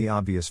the only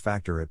obvious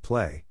factor at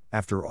play.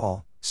 After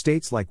all,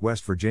 states like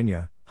West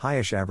Virginia,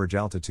 highish average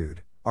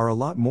altitude, are a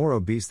lot more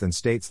obese than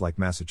states like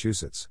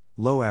Massachusetts,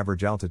 low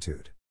average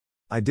altitude.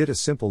 I did a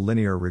simple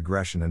linear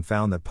regression and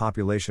found that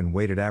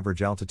population-weighted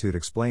average altitude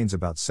explains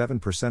about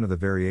 7% of the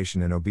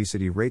variation in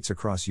obesity rates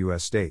across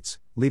U.S. states,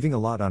 leaving a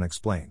lot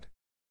unexplained.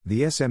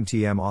 The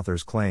SMTM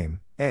authors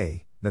claim,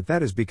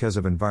 that is because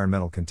of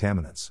environmental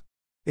contaminants.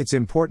 It's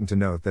important to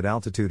note that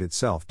altitude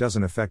itself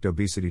doesn't affect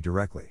obesity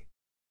directly.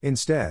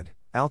 Instead,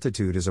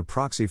 altitude is a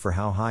proxy for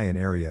how high an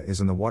area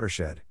is in the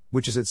watershed,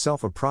 which is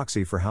itself a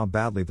proxy for how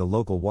badly the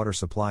local water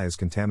supply is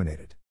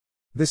contaminated.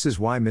 This is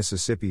why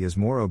Mississippi is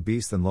more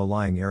obese than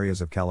low-lying areas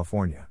of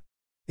California.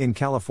 In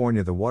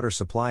California, the water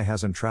supply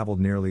hasn't traveled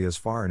nearly as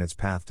far in its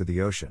path to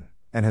the ocean,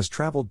 and has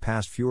traveled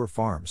past fewer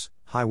farms,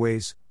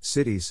 highways,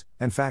 cities,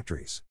 and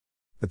factories.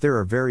 But there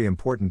are very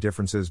important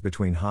differences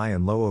between high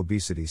and low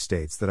obesity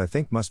states that I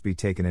think must be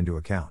taken into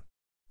account.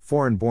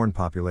 Foreign-born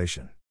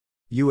population.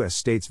 U.S.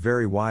 states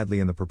vary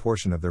widely in the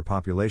proportion of their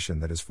population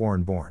that is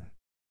foreign-born.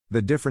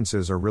 The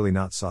differences are really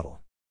not subtle.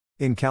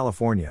 In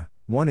California,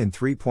 1 in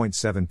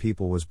 3.7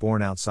 people was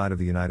born outside of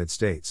the United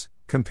States,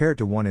 compared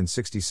to 1 in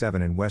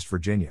 67 in West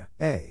Virginia.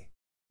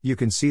 You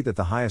can see that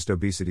the highest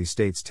obesity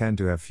states tend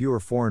to have fewer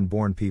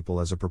foreign-born people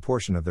as a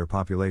proportion of their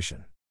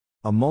population.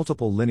 A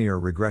multiple linear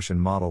regression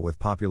model with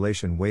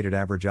population-weighted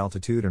average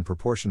altitude and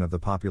proportion of the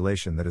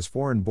population that is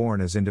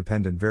foreign-born as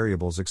independent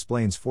variables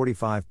explains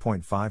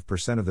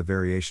 45.5% of the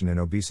variation in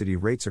obesity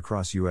rates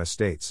across U.S.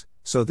 states,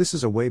 so this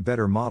is a way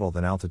better model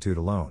than altitude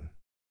alone.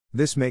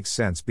 This makes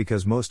sense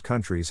because most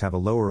countries have a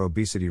lower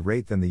obesity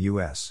rate than the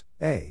U.S.,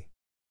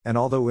 And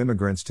although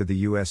immigrants to the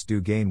U.S.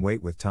 do gain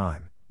weight with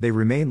time, they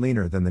remain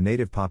leaner than the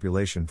native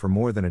population for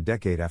more than a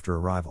decade after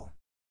arrival.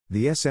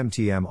 The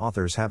SMTM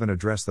authors haven't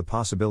addressed the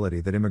possibility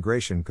that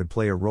immigration could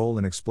play a role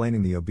in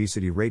explaining the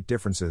obesity rate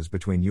differences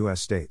between U.S.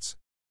 states.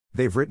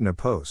 They've written a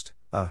post,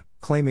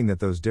 claiming that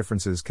those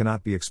differences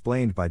cannot be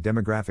explained by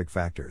demographic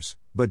factors,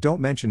 but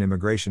don't mention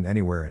immigration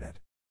anywhere in it.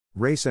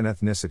 Race and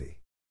ethnicity.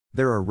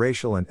 There are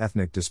racial and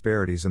ethnic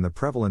disparities in the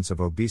prevalence of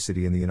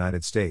obesity in the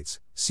United States.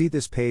 See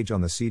this page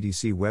on the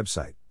CDC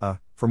website,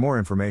 for more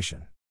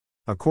information.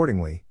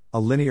 Accordingly, a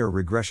linear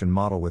regression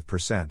model with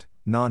percent,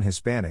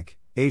 non-Hispanic,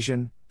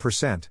 Asian,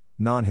 percent,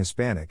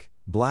 non-Hispanic,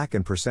 Black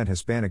and percent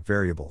Hispanic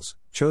variables,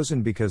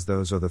 chosen because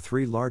those are the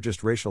three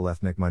largest racial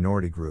ethnic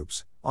minority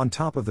groups, on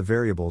top of the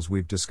variables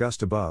we've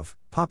discussed above,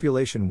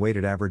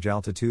 population-weighted average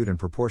altitude and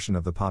proportion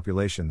of the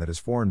population that is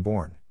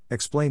foreign-born,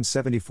 explains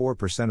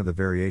 74% of the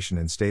variation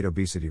in state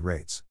obesity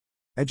rates.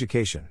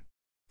 Education.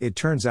 It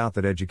turns out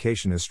that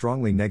education is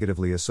strongly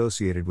negatively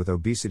associated with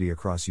obesity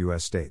across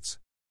U.S. states.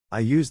 I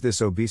used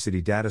this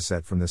obesity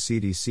dataset from the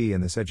CDC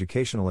and this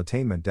educational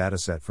attainment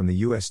dataset from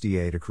the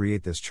USDA to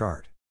create this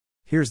chart.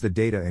 Here's the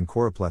data in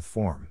choropleth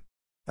form.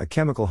 A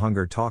Chemical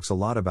Hunger talks a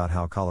lot about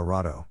how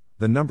Colorado,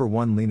 the number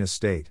one leanest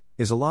state,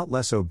 is a lot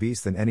less obese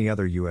than any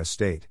other U.S.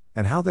 state,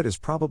 and how that is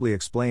probably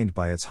explained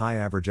by its high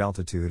average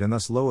altitude and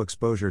thus low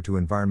exposure to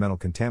environmental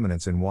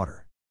contaminants in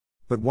water.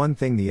 But one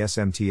thing the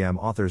SMTM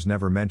authors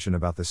never mention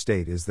about the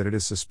state is that it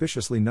is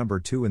suspiciously number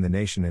 2 in the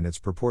nation in its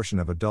proportion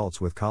of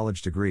adults with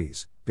college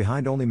degrees,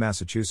 behind only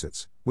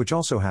Massachusetts, which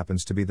also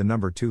happens to be the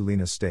number 2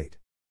 leanest state.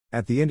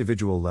 At the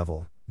individual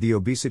level, the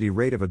obesity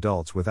rate of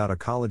adults without a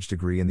college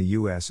degree in the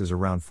U.S. is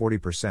around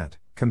 40%,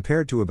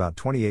 compared to about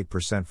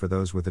 28% for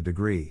those with a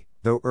degree,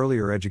 though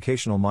earlier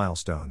educational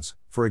milestones,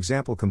 for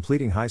example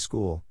completing high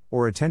school,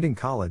 or attending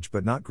college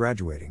but not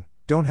graduating,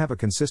 don't have a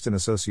consistent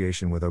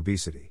association with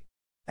obesity.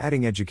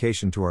 Adding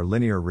education to our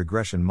linear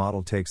regression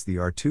model takes the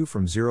R2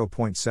 from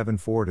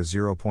 0.74 to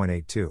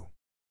 0.82.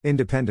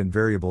 Independent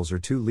variables are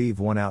 2, leave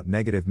 1 out.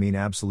 Negative mean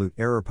absolute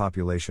error.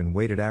 Population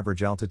weighted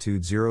average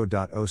altitude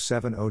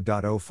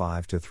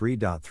 0.070.05 to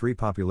 3.3.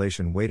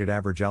 Population weighted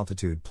average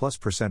altitude plus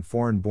percent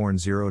foreign born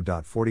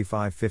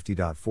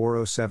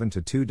 0.4550.407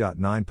 to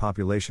 2.9.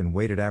 Population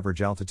weighted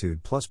average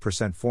altitude plus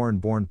percent foreign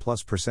born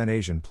plus percent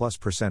Asian plus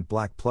percent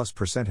Black plus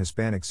percent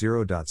Hispanic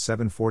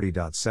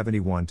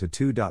 0.740.71 to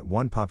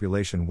 2.1.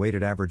 Population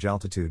weighted average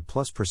altitude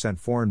plus percent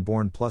foreign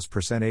born plus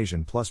percent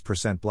Asian plus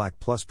percent Black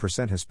plus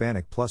percent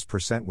Hispanic plus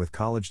percent with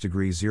college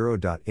degree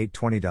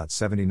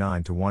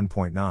 0.820.79 to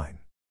 1.9.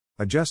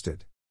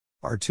 Adjusted.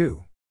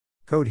 R2.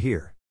 Code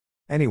here.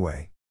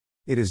 Anyway.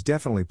 It is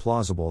definitely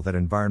plausible that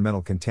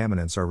environmental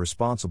contaminants are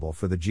responsible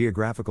for the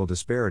geographical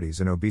disparities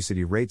in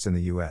obesity rates in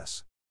the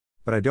U.S.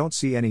 But I don't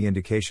see any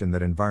indication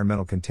that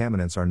environmental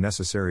contaminants are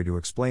necessary to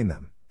explain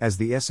them, as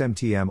the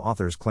SMTM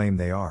authors claim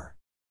they are.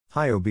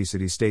 High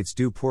obesity states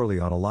do poorly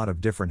on a lot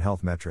of different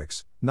health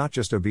metrics, not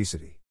just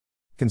obesity.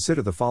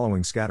 Consider the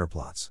following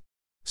scatterplots.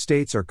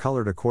 States are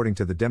colored according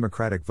to the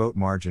Democratic vote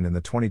margin in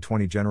the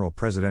 2020 general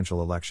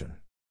presidential election.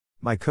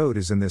 My code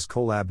is in this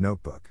Colab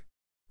notebook.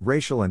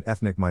 Racial and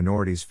ethnic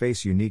minorities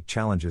face unique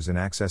challenges in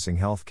accessing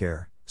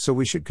healthcare, so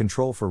we should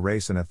control for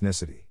race and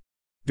ethnicity.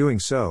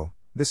 Doing so,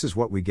 this is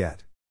what we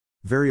get.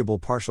 Variable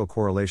partial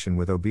correlation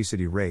with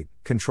obesity rate,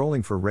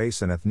 controlling for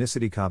race and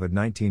ethnicity.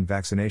 COVID-19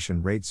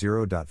 vaccination rate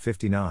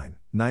 0.59,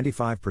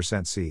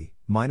 95% C,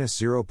 minus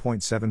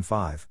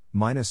 0.75,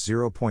 minus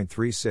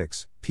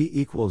 0.36, P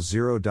equals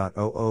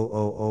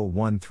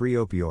 0.00013.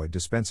 Opioid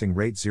dispensing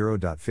rate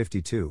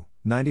 0.52,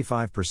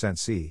 95%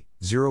 C,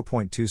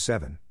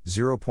 0.27,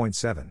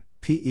 0.7,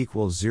 P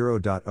equals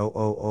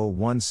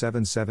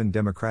 0.000177.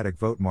 Democratic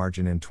vote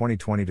margin in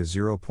 2020 to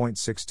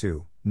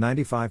 0.62,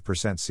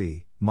 95%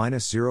 C,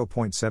 minus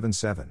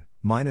 0.77,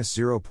 minus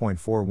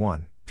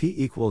 0.41, P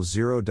equals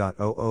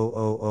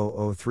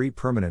 0.000003.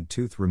 Permanent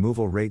tooth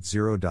removal rate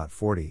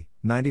 0.40,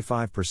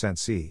 95%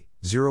 C,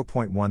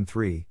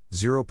 0.13,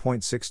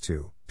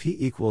 0.62, P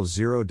equals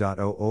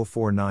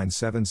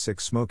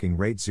 0.004976. Smoking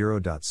rate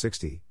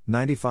 0.60,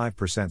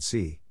 95%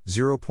 C,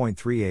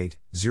 0.38,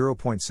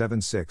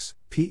 0.76,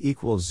 P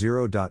equals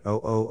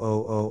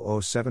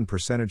 0.000007.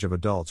 Percentage of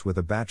adults with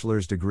a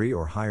bachelor's degree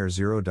or higher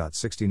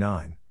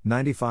 0.69,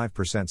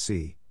 95%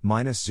 C,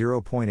 minus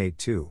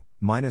 0.82,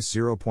 minus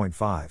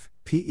 0.5,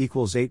 P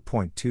equals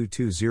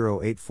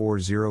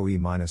 8.220840 E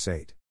minus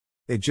 8.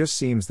 It just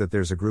seems that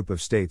there's a group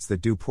of states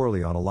that do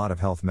poorly on a lot of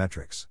health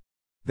metrics.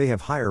 They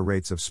have higher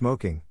rates of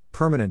smoking,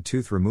 permanent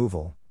tooth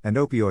removal, and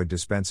opioid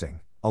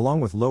dispensing,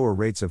 along with lower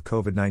rates of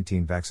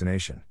COVID-19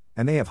 vaccination,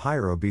 and they have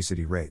higher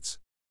obesity rates.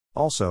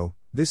 Also,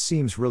 this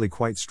seems really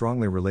quite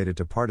strongly related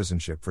to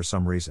partisanship for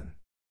some reason.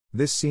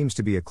 This seems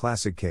to be a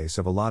classic case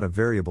of a lot of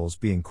variables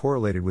being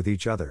correlated with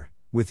each other,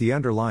 with the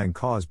underlying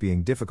cause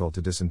being difficult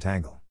to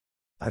disentangle.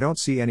 I don't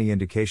see any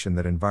indication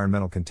that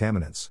environmental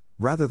contaminants,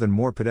 rather than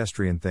more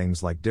pedestrian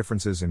things like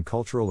differences in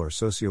cultural or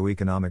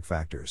socioeconomic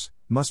factors,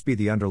 must be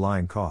the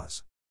underlying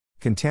cause.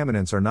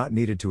 Contaminants are not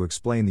needed to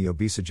explain the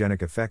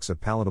obesogenic effects of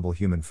palatable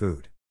human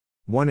food.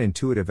 One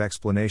intuitive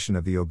explanation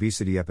of the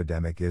obesity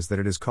epidemic is that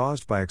it is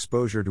caused by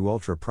exposure to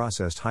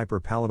ultra-processed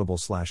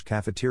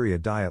hyper-palatable/cafeteria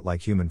diet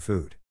like human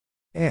food.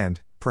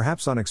 And,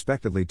 perhaps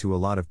unexpectedly to a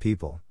lot of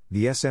people,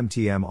 the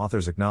SMTM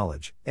authors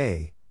acknowledge,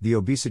 A, the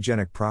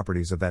obesogenic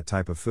properties of that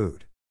type of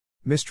food.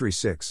 Mystery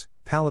 6,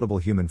 palatable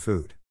human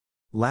food.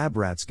 Lab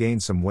rats gain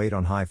some weight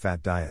on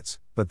high-fat diets,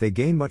 but they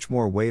gain much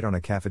more weight on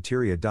a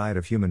cafeteria diet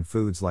of human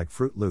foods like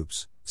Fruit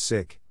Loops,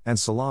 sick, and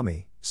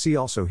salami, see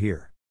also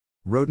here.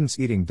 Rodents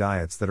eating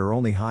diets that are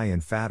only high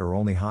in fat or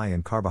only high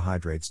in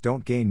carbohydrates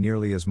don't gain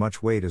nearly as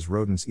much weight as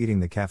rodents eating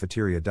the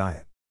cafeteria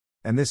diet.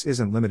 And this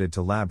isn't limited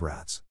to lab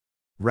rats.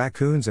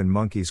 Raccoons and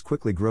monkeys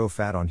quickly grow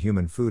fat on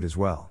human food as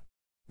well.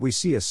 We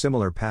see a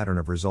similar pattern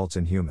of results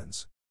in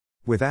humans.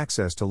 With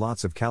access to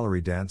lots of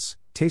calorie-dense,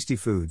 tasty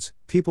foods,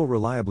 people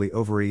reliably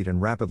overeat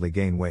and rapidly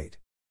gain weight.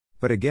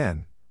 But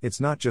again, it's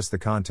not just the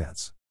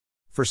contents.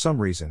 For some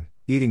reason,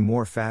 eating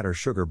more fat or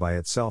sugar by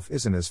itself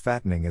isn't as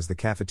fattening as the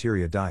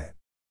cafeteria diet.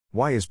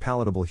 Why is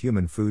palatable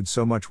human food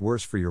so much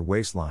worse for your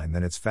waistline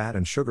than its fat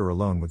and sugar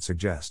alone would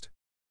suggest?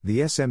 The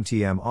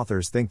SMTM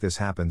authors think this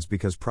happens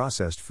because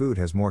processed food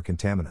has more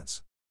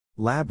contaminants.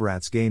 Lab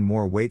rats gain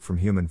more weight from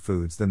human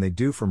foods than they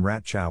do from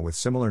rat chow with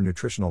similar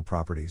nutritional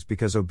properties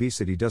because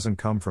obesity doesn't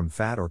come from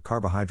fat or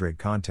carbohydrate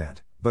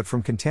content, but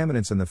from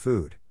contaminants in the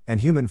food, and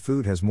human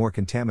food has more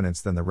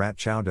contaminants than the rat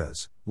chow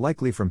does,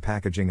 likely from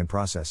packaging and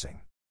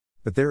processing.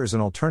 But there is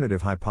an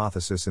alternative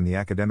hypothesis in the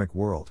academic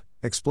world,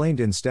 explained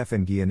in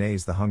Stephan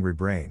Guyenet's The Hungry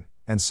Brain,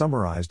 and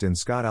summarized in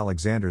Scott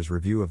Alexander's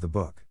review of the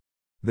book.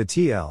 The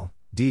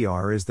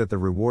TLDR is that the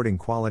rewarding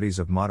qualities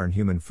of modern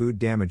human food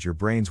damage your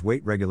brain's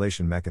weight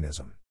regulation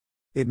mechanism.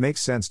 It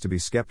makes sense to be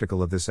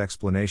skeptical of this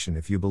explanation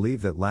if you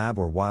believe that lab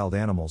or wild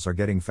animals are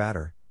getting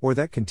fatter, or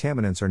that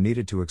contaminants are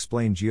needed to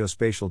explain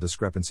geospatial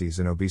discrepancies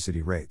in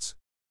obesity rates.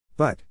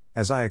 But,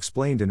 as I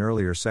explained in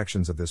earlier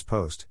sections of this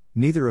post,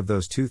 neither of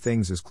those two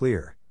things is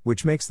clear,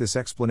 which makes this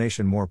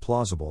explanation more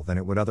plausible than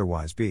it would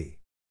otherwise be.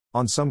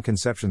 On some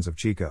conceptions of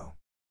Chico.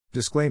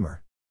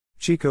 Disclaimer.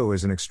 Chico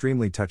is an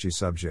extremely touchy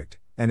subject,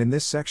 and in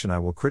this section I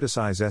will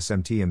criticize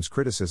SMTM's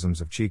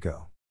criticisms of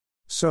Chico.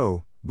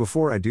 So,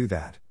 before I do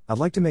that, I'd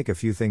like to make a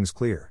few things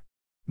clear.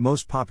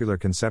 Most popular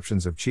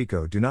conceptions of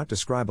Chico do not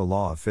describe a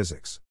law of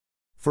physics.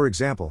 For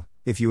example,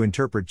 if you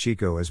interpret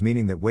Chico as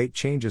meaning that weight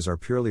changes are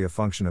purely a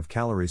function of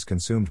calories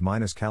consumed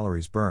minus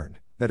calories burned,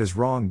 that is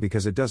wrong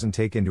because it doesn't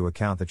take into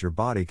account that your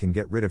body can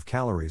get rid of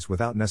calories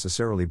without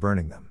necessarily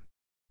burning them.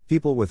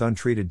 People with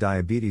untreated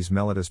diabetes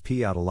mellitus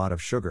pee out a lot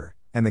of sugar,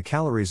 and the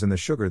calories in the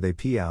sugar they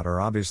pee out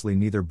are obviously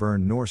neither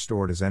burned nor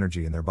stored as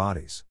energy in their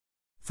bodies.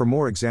 For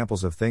more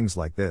examples of things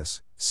like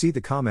this, see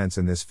the comments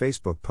in this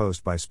Facebook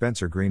post by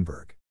Spencer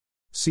Greenberg.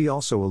 See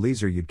also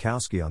Eliezer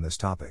Yudkowsky on this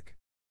topic.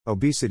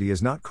 Obesity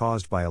is not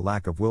caused by a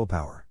lack of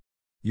willpower.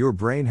 Your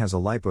brain has a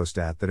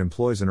lipostat that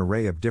employs an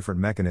array of different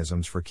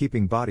mechanisms for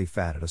keeping body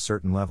fat at a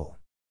certain level.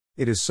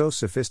 It is so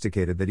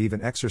sophisticated that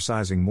even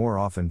exercising more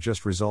often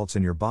just results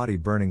in your body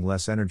burning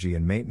less energy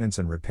in maintenance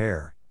and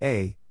repair.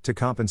 To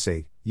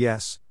compensate,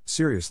 yes,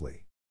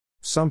 seriously.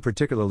 Some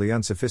particularly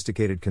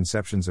unsophisticated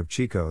conceptions of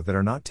Chico that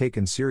are not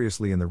taken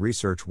seriously in the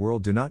research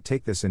world do not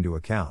take this into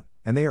account,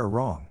 and they are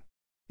wrong.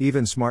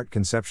 Even smart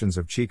conceptions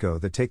of Chico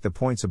that take the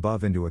points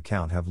above into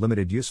account have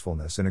limited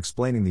usefulness in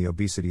explaining the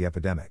obesity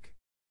epidemic.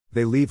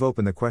 They leave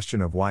open the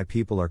question of why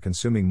people are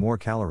consuming more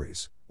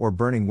calories, or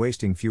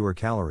wasting fewer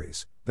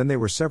calories, than they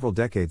were several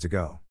decades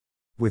ago.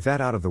 With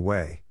that out of the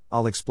way,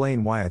 I'll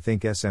explain why I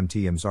think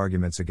SMTM's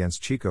arguments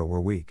against Chico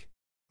were weak.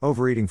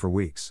 Overeating for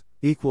weeks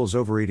equals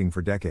overeating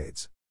for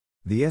decades.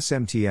 The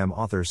SMTM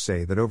authors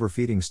say that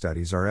overfeeding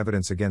studies are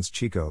evidence against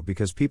Chico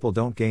because people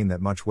don't gain that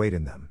much weight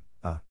in them.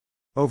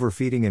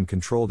 Overfeeding in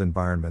controlled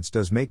environments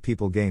does make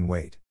people gain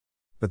weight.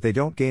 But they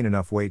don't gain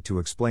enough weight to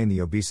explain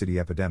the obesity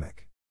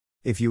epidemic.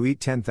 If you eat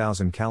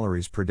 10,000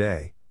 calories per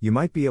day, you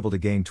might be able to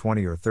gain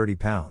 20 or 30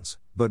 pounds,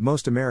 but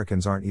most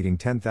Americans aren't eating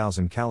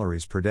 10,000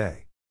 calories per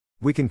day.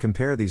 We can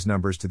compare these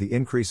numbers to the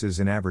increases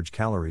in average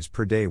calories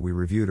per day we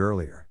reviewed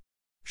earlier.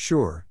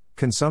 Sure,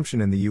 consumption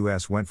in the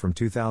US went from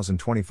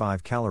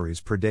 2,025 calories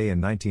per day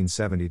in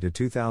 1970 to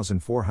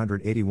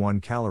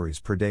 2,481 calories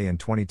per day in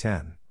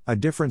 2010, a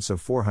difference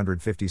of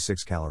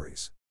 456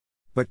 calories.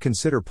 But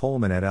consider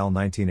Pullman et al.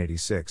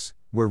 1986,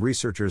 where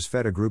researchers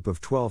fed a group of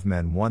 12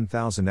 men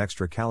 1,000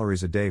 extra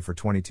calories a day for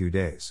 22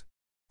 days.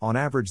 On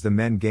average, the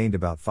men gained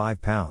about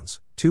 5 pounds,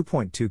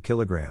 2.2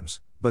 kilograms,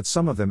 but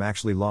some of them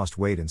actually lost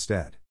weight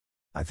instead.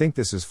 I think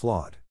this is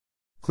flawed.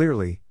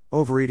 Clearly,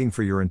 overeating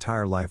for your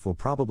entire life will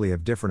probably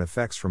have different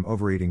effects from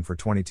overeating for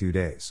 22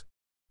 days.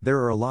 There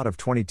are a lot of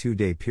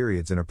 22-day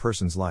periods in a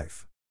person's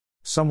life.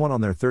 Someone on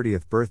their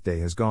 30th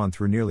birthday has gone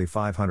through nearly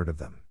 500 of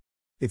them.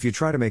 If you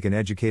try to make an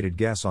educated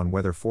guess on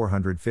whether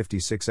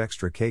 456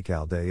 extra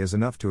kcal day is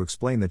enough to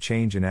explain the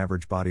change in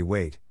average body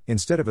weight,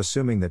 instead of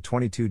assuming that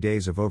 22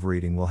 days of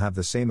overeating will have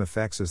the same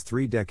effects as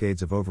 3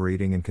 decades of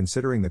overeating and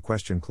considering the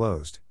question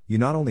closed, you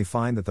not only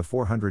find that the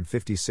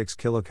 456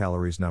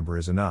 kilocalories number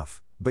is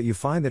enough, but you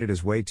find that it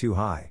is way too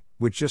high,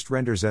 which just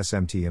renders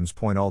SMTM's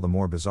point all the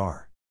more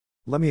bizarre.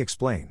 Let me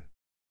explain.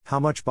 How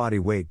much body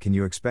weight can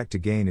you expect to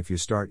gain if you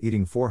start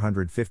eating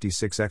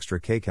 456 extra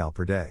kcal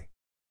per day?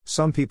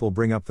 Some people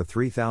bring up the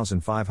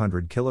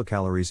 3,500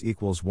 kilocalories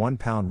equals 1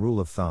 pound rule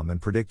of thumb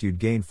and predict you'd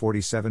gain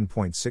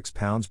 47.6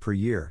 pounds per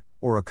year,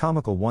 or a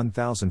comical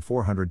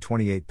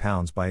 1,428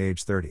 pounds by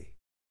age 30.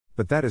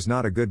 But that is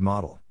not a good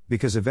model,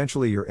 because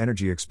eventually your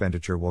energy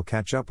expenditure will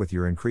catch up with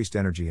your increased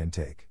energy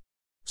intake.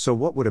 So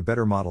what would a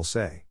better model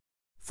say?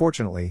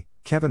 Fortunately,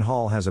 Kevin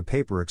Hall has a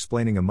paper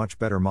explaining a much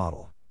better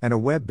model, and a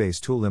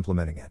web-based tool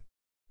implementing it.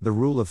 The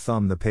rule of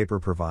thumb the paper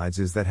provides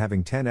is that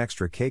having 10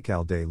 extra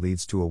kcal day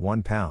leads to a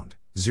 1 pound,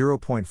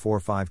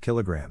 0.45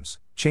 kilograms,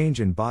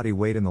 change in body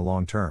weight in the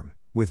long term,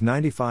 with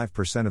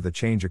 95% of the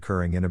change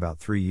occurring in about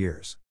 3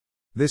 years.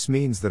 This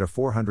means that a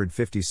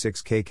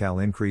 456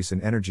 kcal increase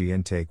in energy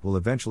intake will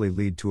eventually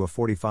lead to a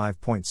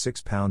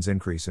 45.6 pounds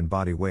increase in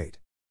body weight.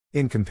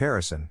 In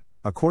comparison,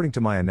 according to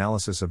my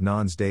analysis of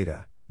NON's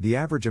data, the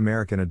average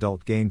American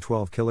adult gained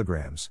 12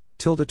 kilograms,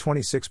 to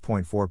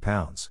 26.4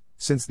 pounds,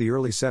 since the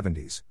early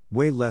 70s,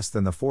 way less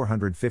than the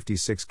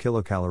 456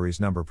 kilocalories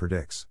number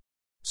predicts.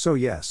 So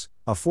yes,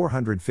 a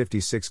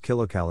 456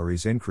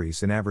 kilocalories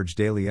increase in average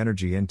daily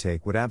energy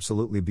intake would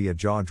absolutely be a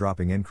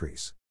jaw-dropping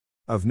increase.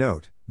 Of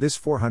note, this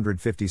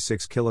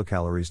 456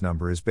 kilocalories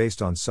number is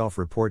based on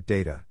self-report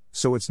data,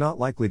 so it's not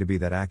likely to be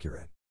that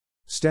accurate.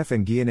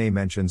 Stefan Guillenet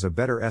mentions a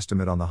better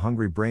estimate on the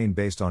hungry brain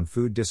based on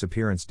food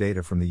disappearance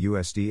data from the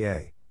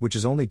USDA, which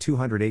is only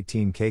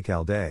 218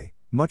 kcal day,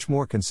 much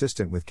more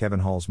consistent with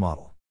Kevin Hall's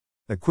model.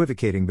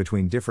 Equivocating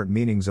between different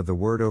meanings of the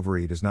word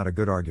overeat is not a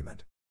good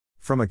argument.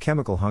 From A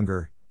Chemical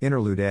Hunger,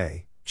 Interlude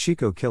A,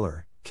 Chico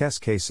Killer, Qu'est-ce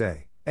que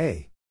c'est?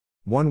 A.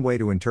 One way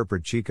to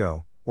interpret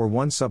Chico, or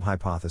one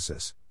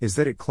sub-hypothesis, is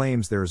that it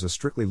claims there is a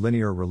strictly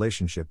linear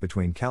relationship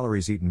between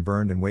calories eaten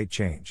burned and weight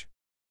change.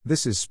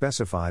 This is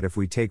specified if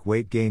we take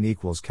weight gain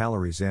equals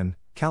calories in,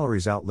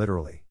 calories out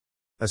literally.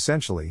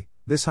 Essentially,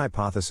 this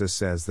hypothesis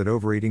says that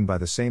overeating by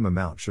the same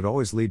amount should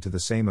always lead to the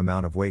same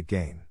amount of weight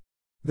gain.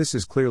 This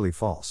is clearly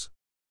false.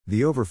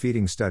 The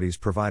overfeeding studies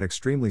provide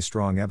extremely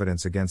strong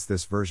evidence against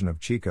this version of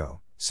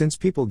Chico. Since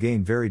people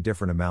gain very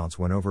different amounts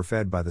when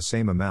overfed by the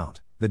same amount,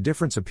 the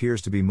difference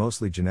appears to be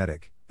mostly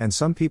genetic, and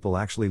some people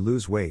actually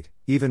lose weight,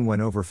 even when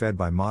overfed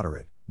by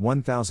moderate,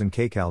 1,000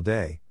 kcal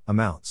day,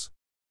 amounts.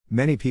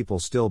 Many people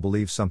still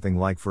believe something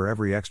like for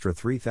every extra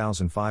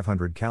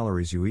 3,500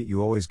 calories you eat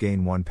you always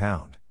gain 1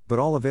 pound, but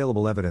all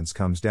available evidence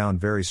comes down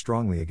very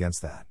strongly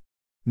against that.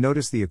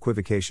 Notice the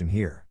equivocation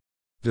here.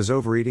 Does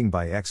overeating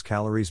by X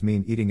calories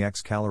mean eating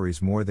X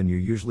calories more than you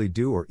usually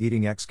do or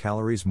eating X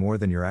calories more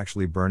than you're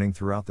actually burning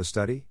throughout the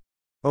study?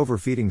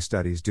 Overfeeding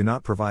studies do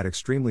not provide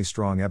extremely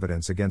strong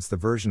evidence against the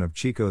version of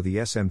Chico the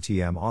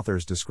SMTM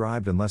authors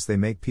described unless they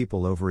make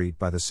people overeat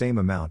by the same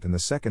amount in the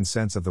second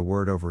sense of the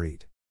word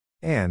overeat.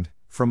 And,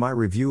 from my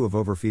review of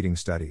overfeeding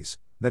studies,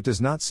 that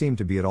does not seem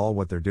to be at all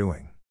what they're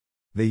doing.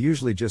 They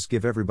usually just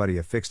give everybody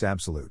a fixed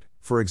absolute,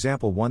 for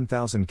example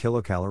 1,000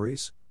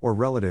 kilocalories, or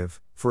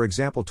relative, for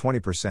example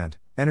 20%,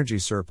 energy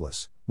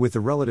surplus, with the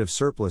relative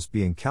surplus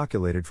being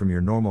calculated from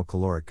your normal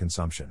caloric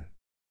consumption.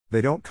 They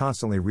don't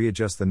constantly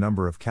readjust the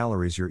number of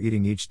calories you're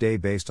eating each day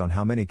based on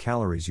how many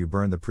calories you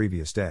burned the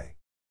previous day.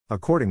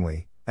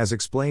 Accordingly, as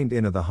explained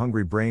in the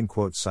Hungry Brain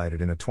quote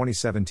cited in a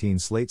 2017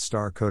 Slate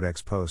Star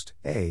Codex post,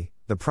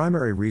 the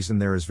primary reason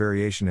there is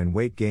variation in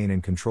weight gain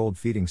in controlled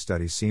feeding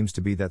studies seems to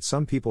be that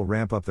some people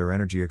ramp up their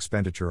energy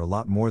expenditure a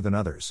lot more than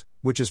others,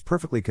 which is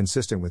perfectly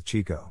consistent with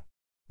Chico.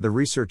 The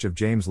research of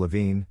James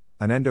Levine,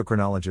 an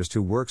endocrinologist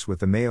who works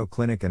with the Mayo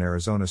Clinic and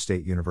Arizona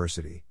State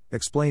University,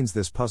 explains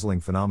this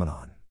puzzling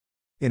phenomenon.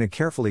 In a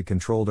carefully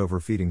controlled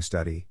overfeeding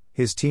study,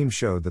 his team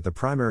showed that the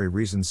primary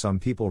reason some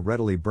people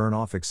readily burn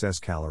off excess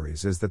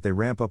calories is that they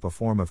ramp up a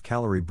form of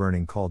calorie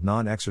burning called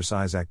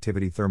non-exercise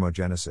activity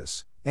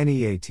thermogenesis,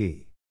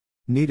 NEAT.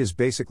 NEAT is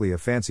basically a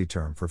fancy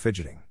term for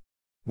fidgeting.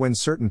 When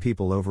certain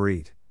people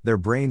overeat, their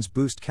brains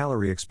boost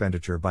calorie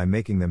expenditure by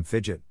making them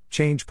fidget,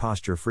 change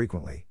posture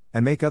frequently,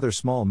 and make other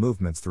small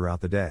movements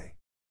throughout the day.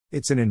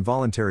 It's an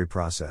involuntary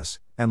process,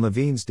 and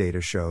Levine's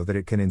data show that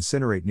it can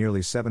incinerate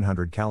nearly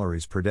 700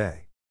 calories per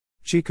day.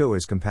 Chico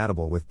is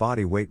compatible with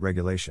body weight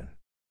regulation.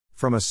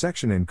 From a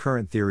section in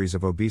Current Theories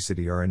of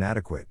Obesity Are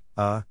Inadequate,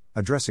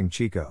 addressing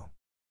Chico.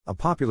 A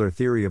popular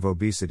theory of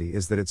obesity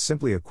is that it's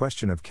simply a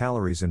question of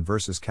calories in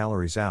versus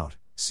calories out,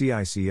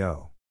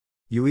 CICO.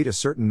 You eat a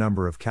certain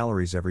number of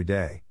calories every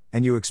day,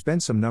 and you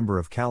expend some number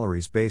of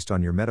calories based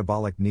on your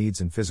metabolic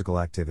needs and physical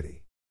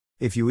activity.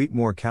 If you eat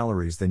more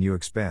calories than you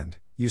expend,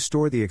 you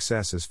store the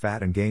excess as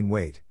fat and gain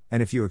weight,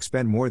 and if you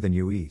expend more than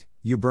you eat,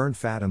 you burn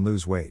fat and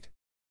lose weight.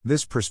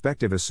 This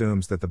perspective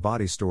assumes that the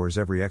body stores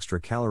every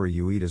extra calorie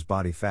you eat as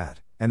body fat,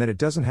 and that it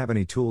doesn't have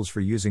any tools for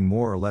using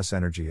more or less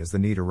energy as the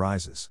need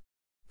arises.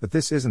 But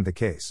this isn't the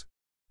case.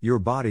 Your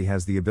body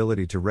has the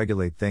ability to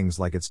regulate things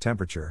like its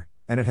temperature,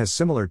 and it has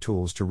similar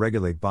tools to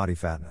regulate body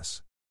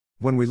fatness.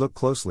 When we look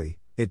closely,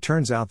 it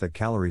turns out that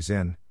calories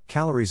in,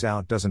 calories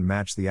out doesn't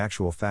match the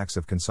actual facts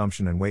of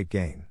consumption and weight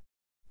gain.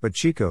 But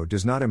Chico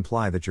does not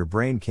imply that your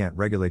brain can't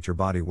regulate your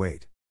body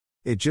weight.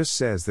 It just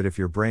says that if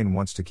your brain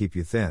wants to keep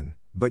you thin,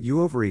 but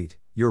you overeat,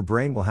 your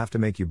brain will have to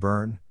make you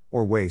burn,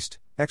 or waste,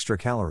 extra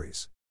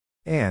calories.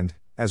 And,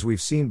 as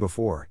we've seen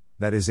before,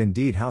 that is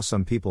indeed how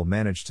some people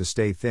manage to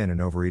stay thin in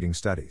overeating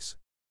studies.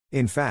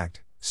 In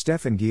fact,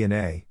 Stephan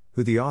Guyenet,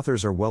 who the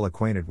authors are well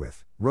acquainted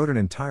with, wrote an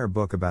entire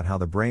book about how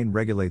the brain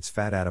regulates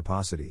fat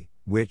adiposity,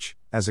 which,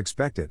 as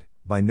expected,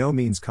 by no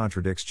means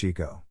contradicts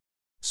Chico.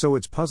 So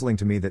it's puzzling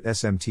to me that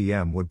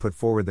SMTM would put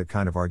forward that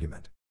kind of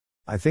argument.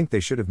 I think they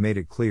should have made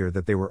it clear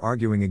that they were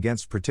arguing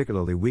against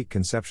particularly weak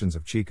conceptions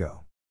of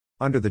Chico.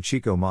 Under the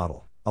Chico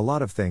model, a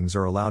lot of things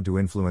are allowed to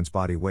influence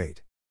body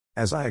weight.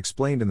 As I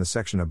explained in the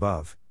section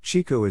above,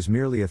 Chico is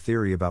merely a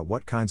theory about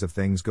what kinds of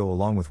things go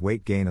along with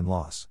weight gain and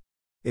loss.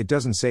 It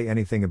doesn't say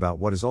anything about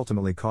what is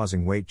ultimately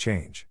causing weight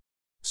change.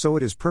 So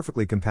it is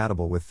perfectly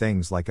compatible with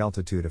things like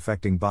altitude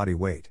affecting body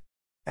weight.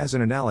 As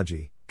an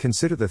analogy,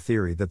 consider the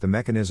theory that the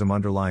mechanism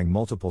underlying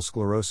multiple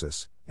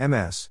sclerosis,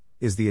 MS,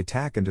 is the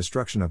attack and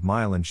destruction of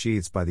myelin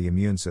sheaths by the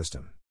immune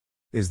system.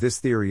 Is this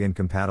theory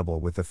incompatible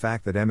with the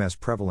fact that MS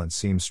prevalence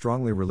seems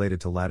strongly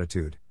related to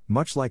latitude,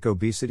 much like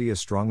obesity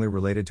is strongly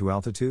related to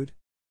altitude?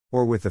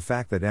 Or with the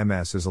fact that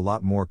MS is a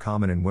lot more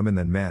common in women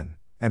than men,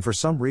 and for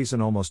some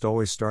reason almost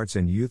always starts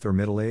in youth or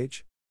middle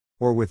age?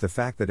 Or with the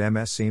fact that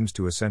MS seems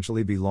to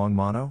essentially be long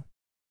mono?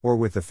 Or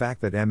with the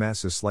fact that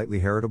MS is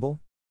slightly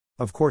heritable?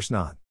 Of course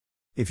not.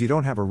 If you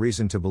don't have a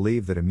reason to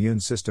believe that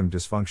immune system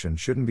dysfunction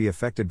shouldn't be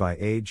affected by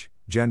age,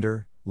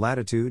 gender,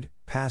 latitude,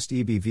 past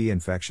EBV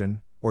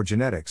infection, or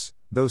genetics,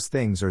 those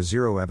things are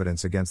zero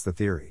evidence against the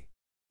theory.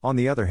 On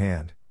the other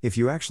hand, if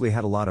you actually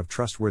had a lot of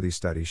trustworthy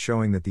studies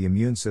showing that the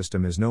immune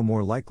system is no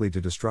more likely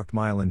to destruct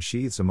myelin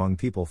sheaths among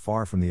people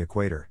far from the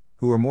equator,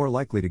 who are more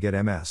likely to get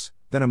MS,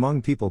 than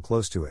among people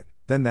close to it,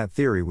 then that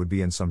theory would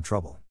be in some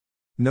trouble.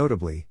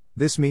 Notably,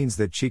 this means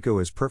that Chico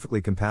is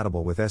perfectly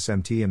compatible with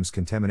SMTM's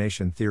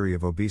contamination theory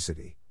of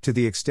obesity, to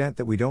the extent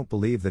that we don't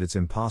believe that it's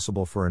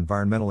impossible for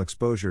environmental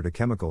exposure to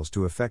chemicals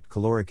to affect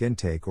caloric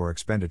intake or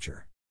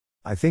expenditure.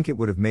 I think it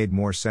would have made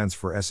more sense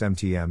for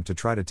SMTM to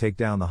try to take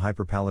down the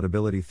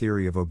hyperpalatability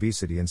theory of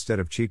obesity instead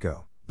of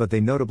Chico, but they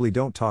notably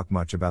don't talk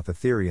much about the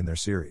theory in their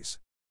series.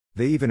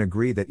 They even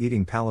agree that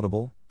eating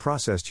palatable,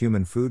 processed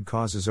human food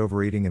causes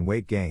overeating and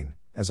weight gain,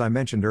 as I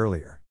mentioned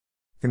earlier.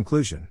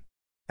 Conclusion.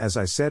 As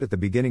I said at the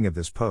beginning of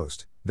this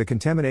post, the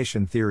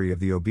contamination theory of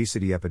the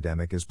obesity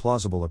epidemic is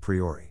plausible a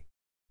priori.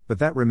 But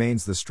that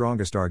remains the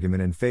strongest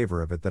argument in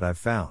favor of it that I've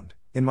found,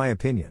 in my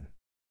opinion.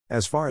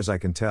 As far as I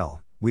can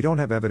tell, we don't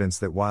have evidence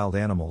that wild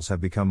animals have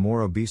become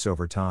more obese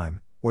over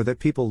time, or that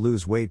people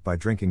lose weight by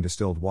drinking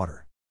distilled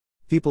water.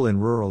 People in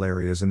rural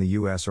areas in the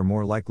US are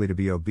more likely to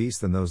be obese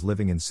than those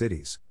living in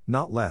cities,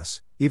 not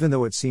less, even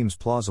though it seems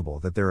plausible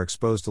that they're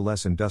exposed to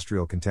less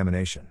industrial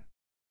contamination.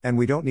 And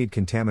we don't need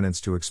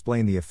contaminants to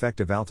explain the effect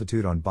of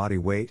altitude on body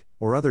weight,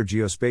 or other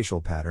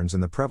geospatial patterns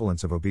in the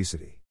prevalence of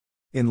obesity.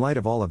 In light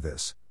of all of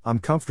this, I'm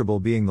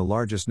comfortable being the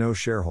largest no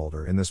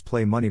shareholder in this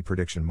play money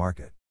prediction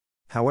market.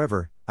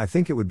 However, I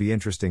think it would be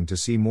interesting to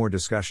see more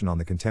discussion on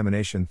the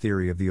contamination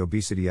theory of the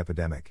obesity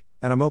epidemic,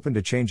 and I'm open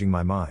to changing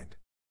my mind.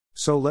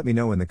 So let me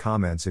know in the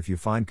comments if you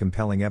find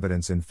compelling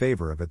evidence in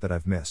favor of it that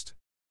I've missed.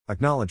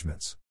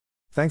 Acknowledgements.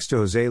 Thanks to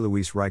José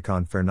Luis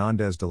Ricon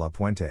Fernández de la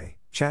Puente,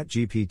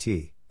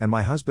 ChatGPT, and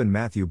my husband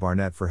Matthew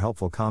Barnett for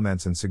helpful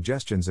comments and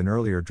suggestions in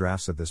earlier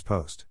drafts of this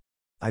post.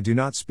 I do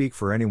not speak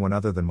for anyone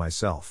other than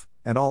myself,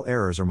 and all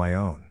errors are my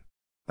own.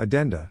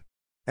 Addenda.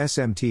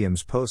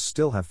 SMTM's posts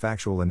still have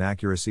factual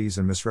inaccuracies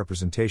and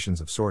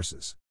misrepresentations of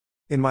sources.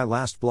 In my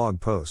last blog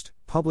post,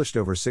 published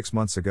over 6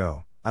 months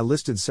ago, I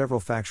listed several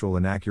factual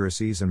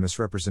inaccuracies and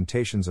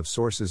misrepresentations of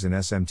sources in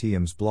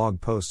SMTM's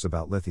blog posts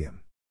about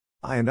lithium.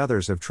 I and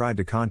others have tried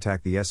to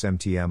contact the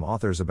SMTM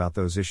authors about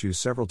those issues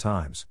several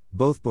times,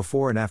 both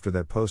before and after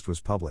that post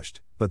was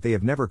published, but they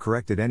have never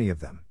corrected any of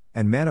them,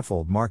 and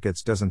Manifold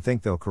Markets doesn't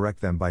think they'll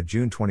correct them by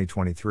June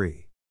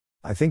 2023.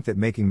 I think that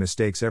making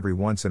mistakes every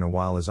once in a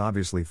while is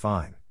obviously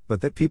fine,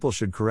 but that people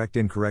should correct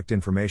incorrect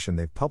information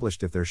they've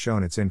published if they're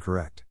shown it's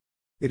incorrect.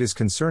 It is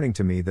concerning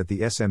to me that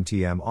the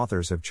SMTM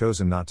authors have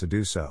chosen not to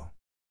do so.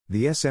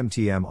 The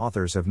SMTM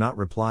authors have not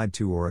replied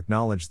to or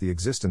acknowledged the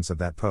existence of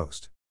that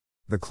post.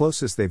 The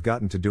closest they've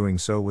gotten to doing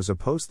so was a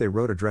post they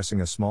wrote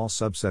addressing a small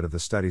subset of the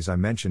studies I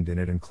mentioned in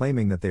it and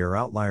claiming that they are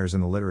outliers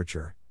in the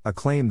literature, a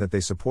claim that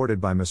they supported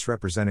by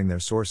misrepresenting their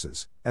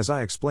sources, as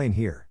I explain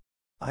here.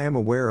 I am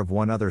aware of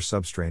one other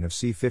substrain of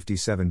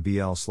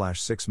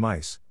C57BL/6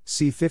 mice,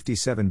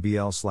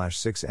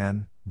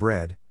 C57BL/6N,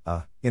 bred,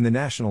 in the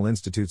National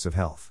Institutes of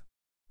Health.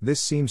 This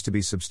seems to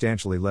be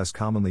substantially less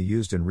commonly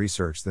used in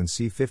research than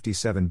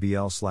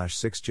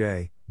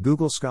C57BL/6J.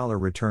 Google Scholar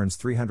returns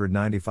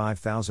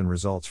 395,000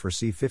 results for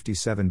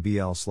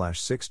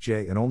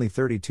C57BL/6J and only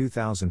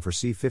 32,000 for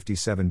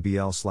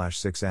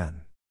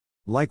C57BL/6N.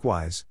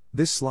 Likewise,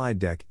 this slide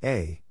deck,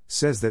 A,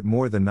 says that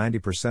more than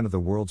 90% of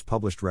the world's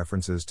published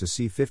references to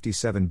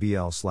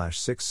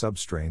C57BL/6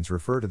 substrains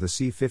refer to the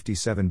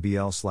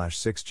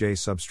C57BL/6J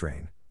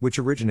substrain, which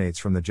originates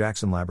from the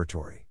Jackson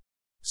Laboratory.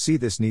 See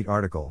this neat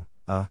article,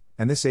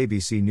 and this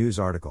ABC News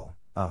article,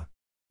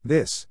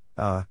 This,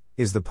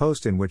 is the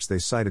post in which they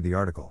cited the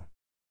article.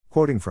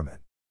 Quoting from it.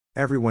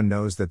 Everyone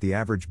knows that the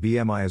average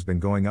BMI has been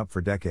going up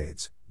for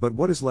decades, but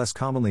what is less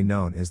commonly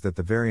known is that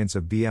the variance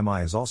of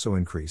BMI has also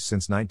increased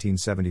since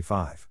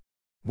 1975.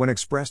 When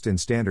expressed in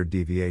standard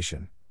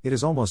deviation, it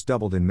has almost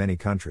doubled in many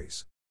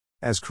countries.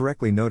 As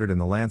correctly noted in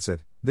The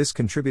Lancet, this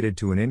contributed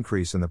to an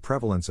increase in the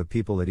prevalence of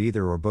people at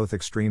either or both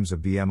extremes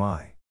of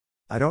BMI.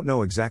 I don't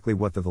know exactly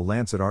what the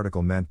Lancet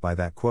article meant by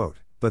that quote,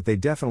 but they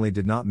definitely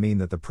did not mean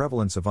that the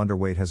prevalence of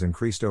underweight has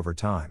increased over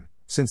time,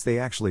 since they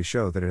actually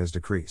show that it has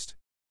decreased.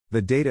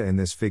 The data in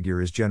this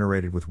figure is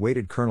generated with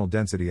weighted kernel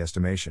density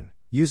estimation,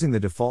 using the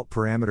default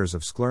parameters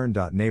of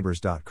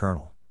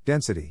sklern.neighbors.kernel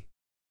density.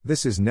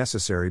 This is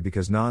necessary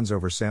because nonce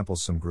oversamples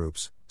some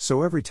groups,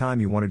 so every time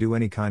you want to do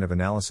any kind of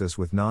analysis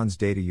with nonce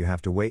data you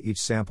have to weigh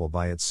each sample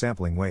by its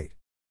sampling weight.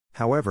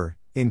 However,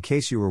 in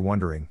case you were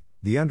wondering,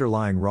 the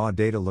underlying raw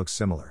data looks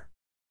similar.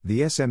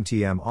 The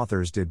SMTM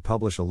authors did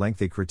publish a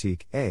lengthy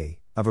critique,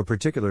 of a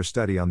particular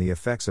study on the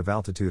effects of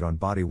altitude on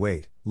body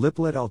weight,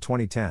 Lippel et al.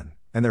 2010,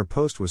 and their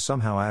post was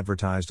somehow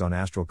advertised on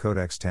Astral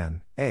Codex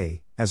 10,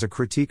 as a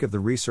critique of the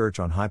research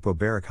on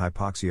hypobaric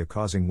hypoxia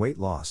causing weight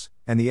loss,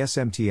 and the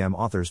SMTM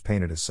authors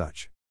paint it as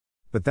such.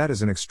 But that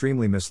is an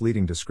extremely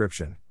misleading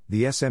description.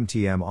 The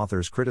SMTM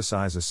authors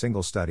criticize a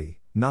single study,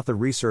 not the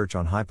research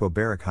on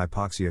hypobaric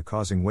hypoxia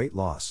causing weight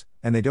loss,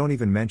 and they don't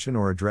even mention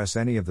or address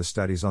any of the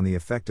studies on the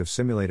effect of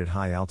simulated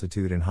high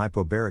altitude in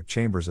hypobaric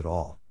chambers at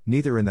all,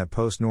 neither in that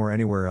post nor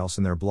anywhere else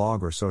in their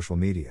blog or social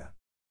media.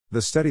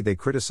 The study they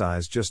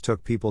criticize just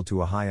took people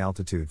to a high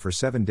altitude for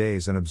 7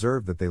 days and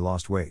observed that they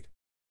lost weight.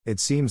 It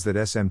seems that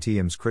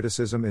SMTM's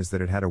criticism is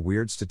that it had a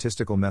weird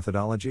statistical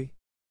methodology.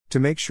 To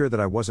make sure that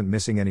I wasn't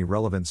missing any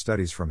relevant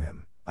studies from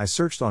him, I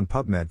searched on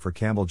PubMed for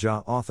Campbell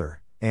Jha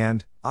author,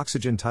 and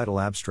oxygen title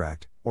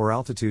abstract, or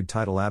altitude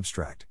title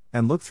abstract,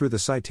 and looked through the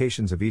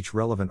citations of each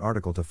relevant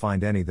article to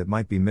find any that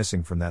might be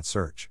missing from that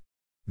search.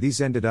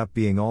 These ended up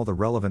being all the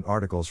relevant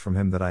articles from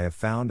him that I have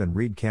found and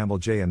read Campbell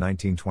Jha in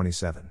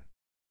 1927.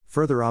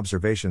 Further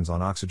observations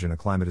on oxygen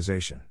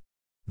acclimatization.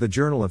 The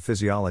Journal of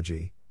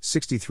Physiology,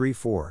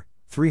 63-4,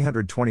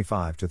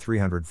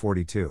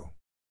 325-342.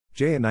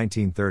 Jha in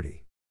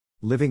 1930.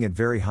 Living at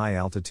Very High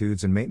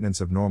Altitudes and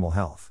Maintenance of Normal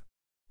Health.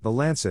 The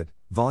Lancet,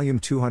 Volume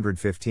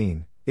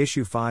 215,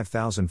 Issue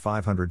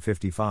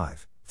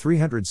 5555,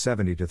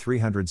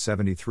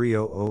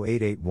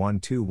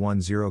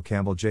 370-373-00881210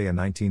 Campbell Jha in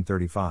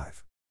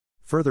 1935.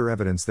 Further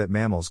evidence that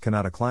mammals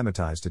cannot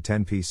acclimatize to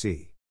 10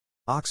 pc.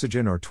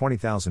 Oxygen or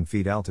 20,000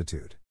 feet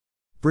altitude.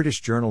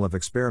 British Journal of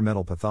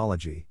Experimental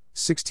Pathology,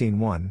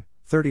 16-1,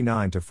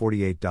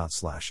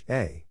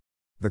 39-48.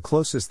 The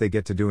closest they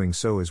get to doing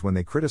so is when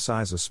they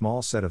criticize a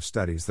small set of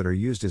studies that are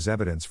used as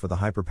evidence for the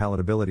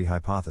hyperpalatability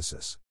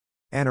hypothesis.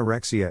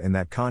 Anorexia in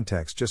that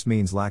context just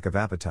means lack of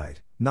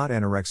appetite, not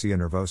anorexia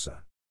nervosa.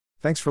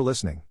 Thanks for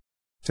listening.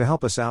 To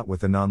help us out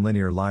with the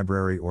Nonlinear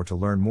Library or to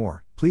learn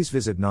more, please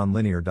visit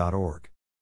nonlinear.org.